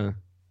way to.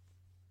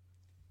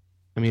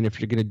 I mean, if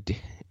you're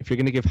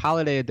gonna give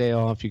Holiday a day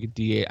off, you could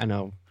DH. I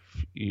know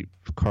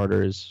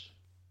Carter is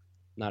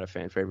not a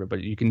fan favorite,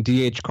 but you can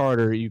DH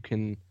Carter. You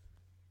can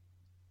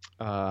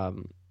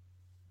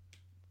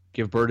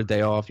give Bird a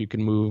day off. You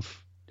can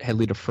move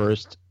Headley to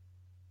first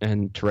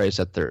and Torres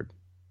at third.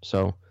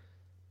 So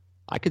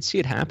I could see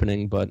it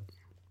happening, but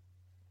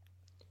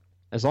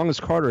as long as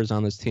Carter is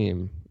on this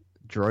team,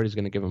 Girardi's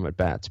going to give him at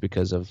bats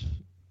because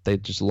they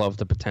just love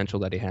the potential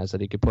that he has,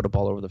 that he could put a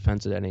ball over the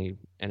fence at any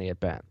at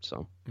bat.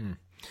 So, And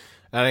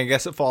I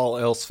guess if all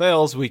else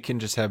fails, we can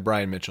just have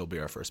Brian Mitchell be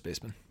our first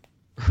baseman.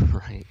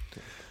 Right.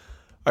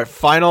 All right,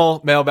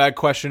 final mailbag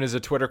question is a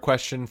Twitter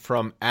question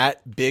from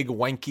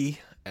 @BigWenky.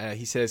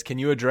 He says, can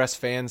you address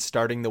fans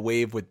starting the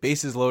wave with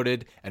bases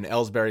loaded and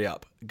Ellsbury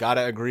up?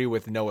 Gotta agree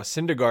with Noah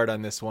Syndergaard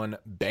on this one.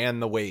 Ban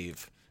the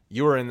wave.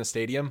 You were in the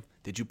stadium.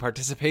 Did you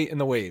participate in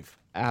the wave?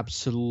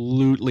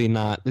 Absolutely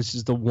not. This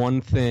is the one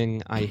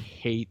thing I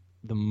hate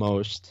the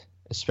most,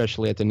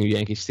 especially at the new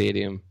Yankee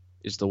Stadium,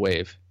 is the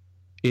wave.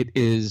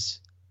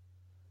 It's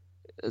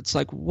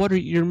like,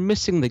 you're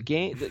missing the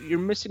game. You're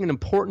missing an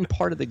important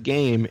part of the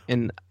game.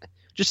 And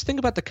just think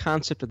about the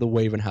concept of the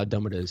wave and how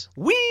dumb it is.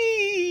 Whee!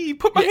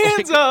 Put my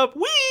hands up!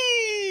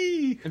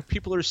 Whee! And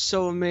people are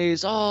so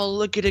amazed. Oh,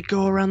 look at it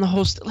go around the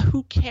whole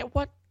who cares?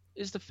 What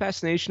is the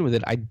fascination with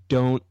it? I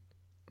don't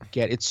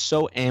get. It's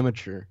so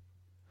amateur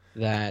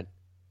that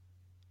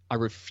I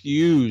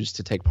refuse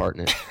to take part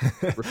in it.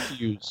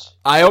 Refuse.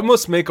 I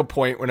almost make a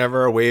point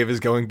whenever a wave is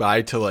going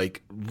by to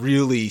like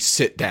really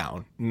sit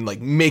down and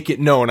like make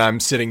it known I'm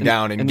sitting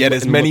down and get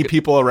as many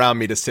people around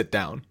me to sit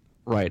down.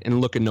 Right,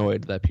 and look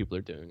annoyed that people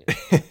are doing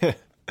it.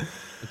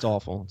 It's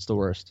awful. It's the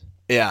worst.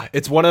 Yeah,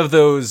 it's one of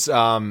those.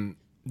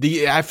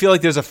 I feel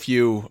like there's a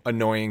few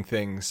annoying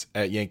things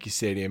at Yankee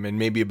Stadium, and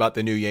maybe about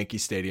the new Yankee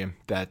Stadium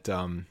that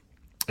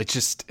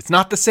it's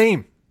not the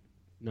same.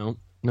 No,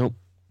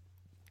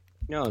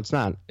 it's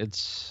not.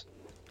 It's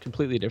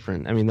completely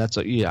different. I mean,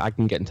 I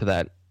can get into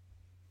that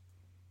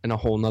in a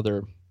whole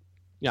nother.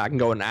 Yeah, I can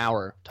go an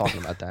hour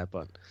talking about that,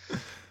 but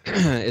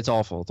it's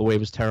awful. The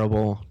wave is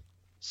terrible.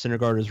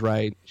 Syndergaard is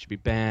right. Should be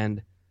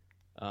banned.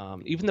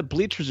 Even the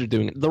bleachers are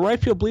doing it. The right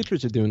field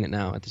bleachers are doing it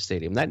now at the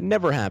stadium. That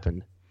never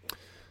happened.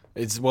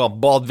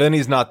 Bald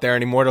Vinny's not there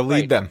anymore to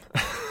lead them.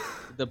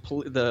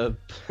 The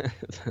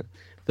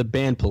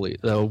band police,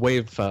 the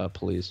wave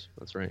police.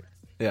 That's right.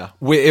 Yeah.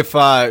 If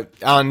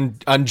on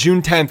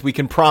June 10th, we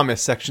can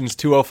promise sections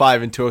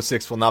 205 and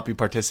 206 will not be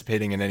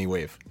participating in any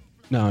wave.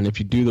 No, and if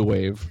you do the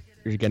wave,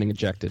 you're getting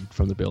ejected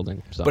from the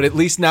building. So. But at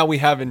least now we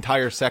have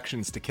entire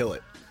sections to kill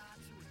it.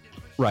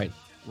 Right.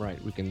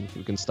 We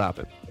can stop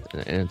it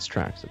in its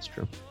tracks. That's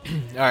true.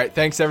 All right.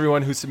 Thanks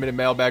everyone who submitted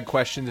mailbag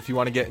questions. If you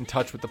want to get in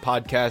touch with the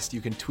podcast, you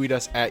can tweet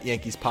us at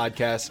Yankees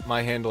Podcast.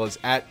 My handle is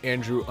at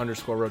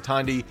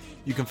Andrew_Rotondi.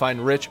 You can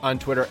find Rich on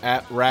Twitter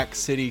at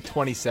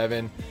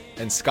RackCity27,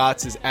 and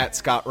Scott's is at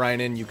Scott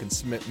Reinen. You can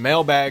submit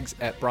mailbags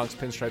at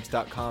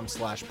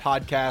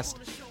BronxPinstripes.com/podcast.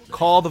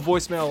 Call the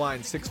voicemail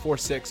line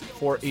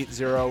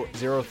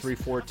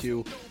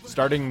 646-480-0342.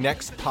 Starting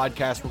next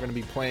podcast, we're going to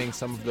be playing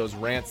some of those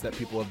rants that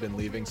people have been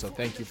leaving, so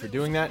thank you for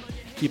doing that.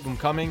 Keep them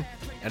coming.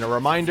 And a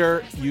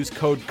reminder, use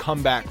code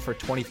COMEBACK for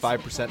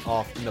 25%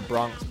 off in the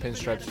Bronx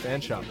Pinstripes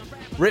fan shop.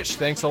 Rich,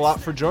 thanks a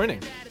lot for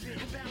joining.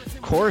 Of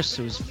course,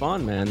 it was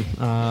fun, man.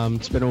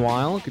 It's been a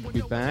while. Good to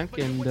be back,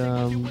 and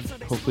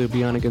hopefully we'll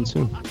be on again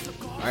soon. All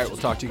right, we'll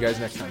talk to you guys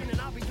next time.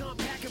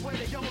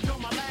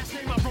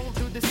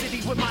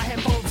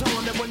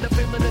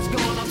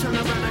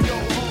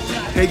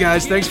 Hey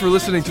guys, thanks for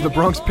listening to the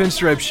Bronx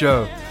Pinstripe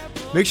Show.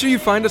 Make sure you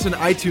find us on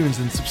iTunes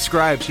and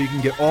subscribe so you can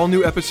get all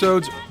new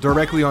episodes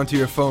directly onto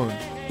your phone.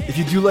 If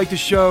you do like the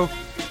show,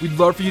 we'd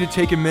love for you to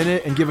take a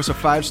minute and give us a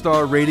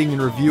 5-star rating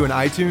and review in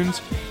iTunes.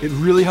 It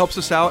really helps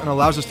us out and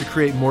allows us to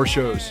create more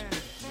shows.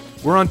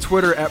 We're on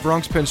Twitter at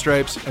Bronx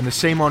Pinstripes and the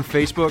same on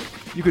Facebook.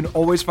 You can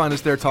always find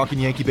us there talking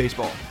Yankee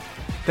baseball.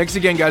 Thanks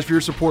again, guys, for your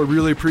support.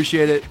 Really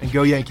appreciate it, and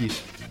go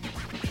Yankees.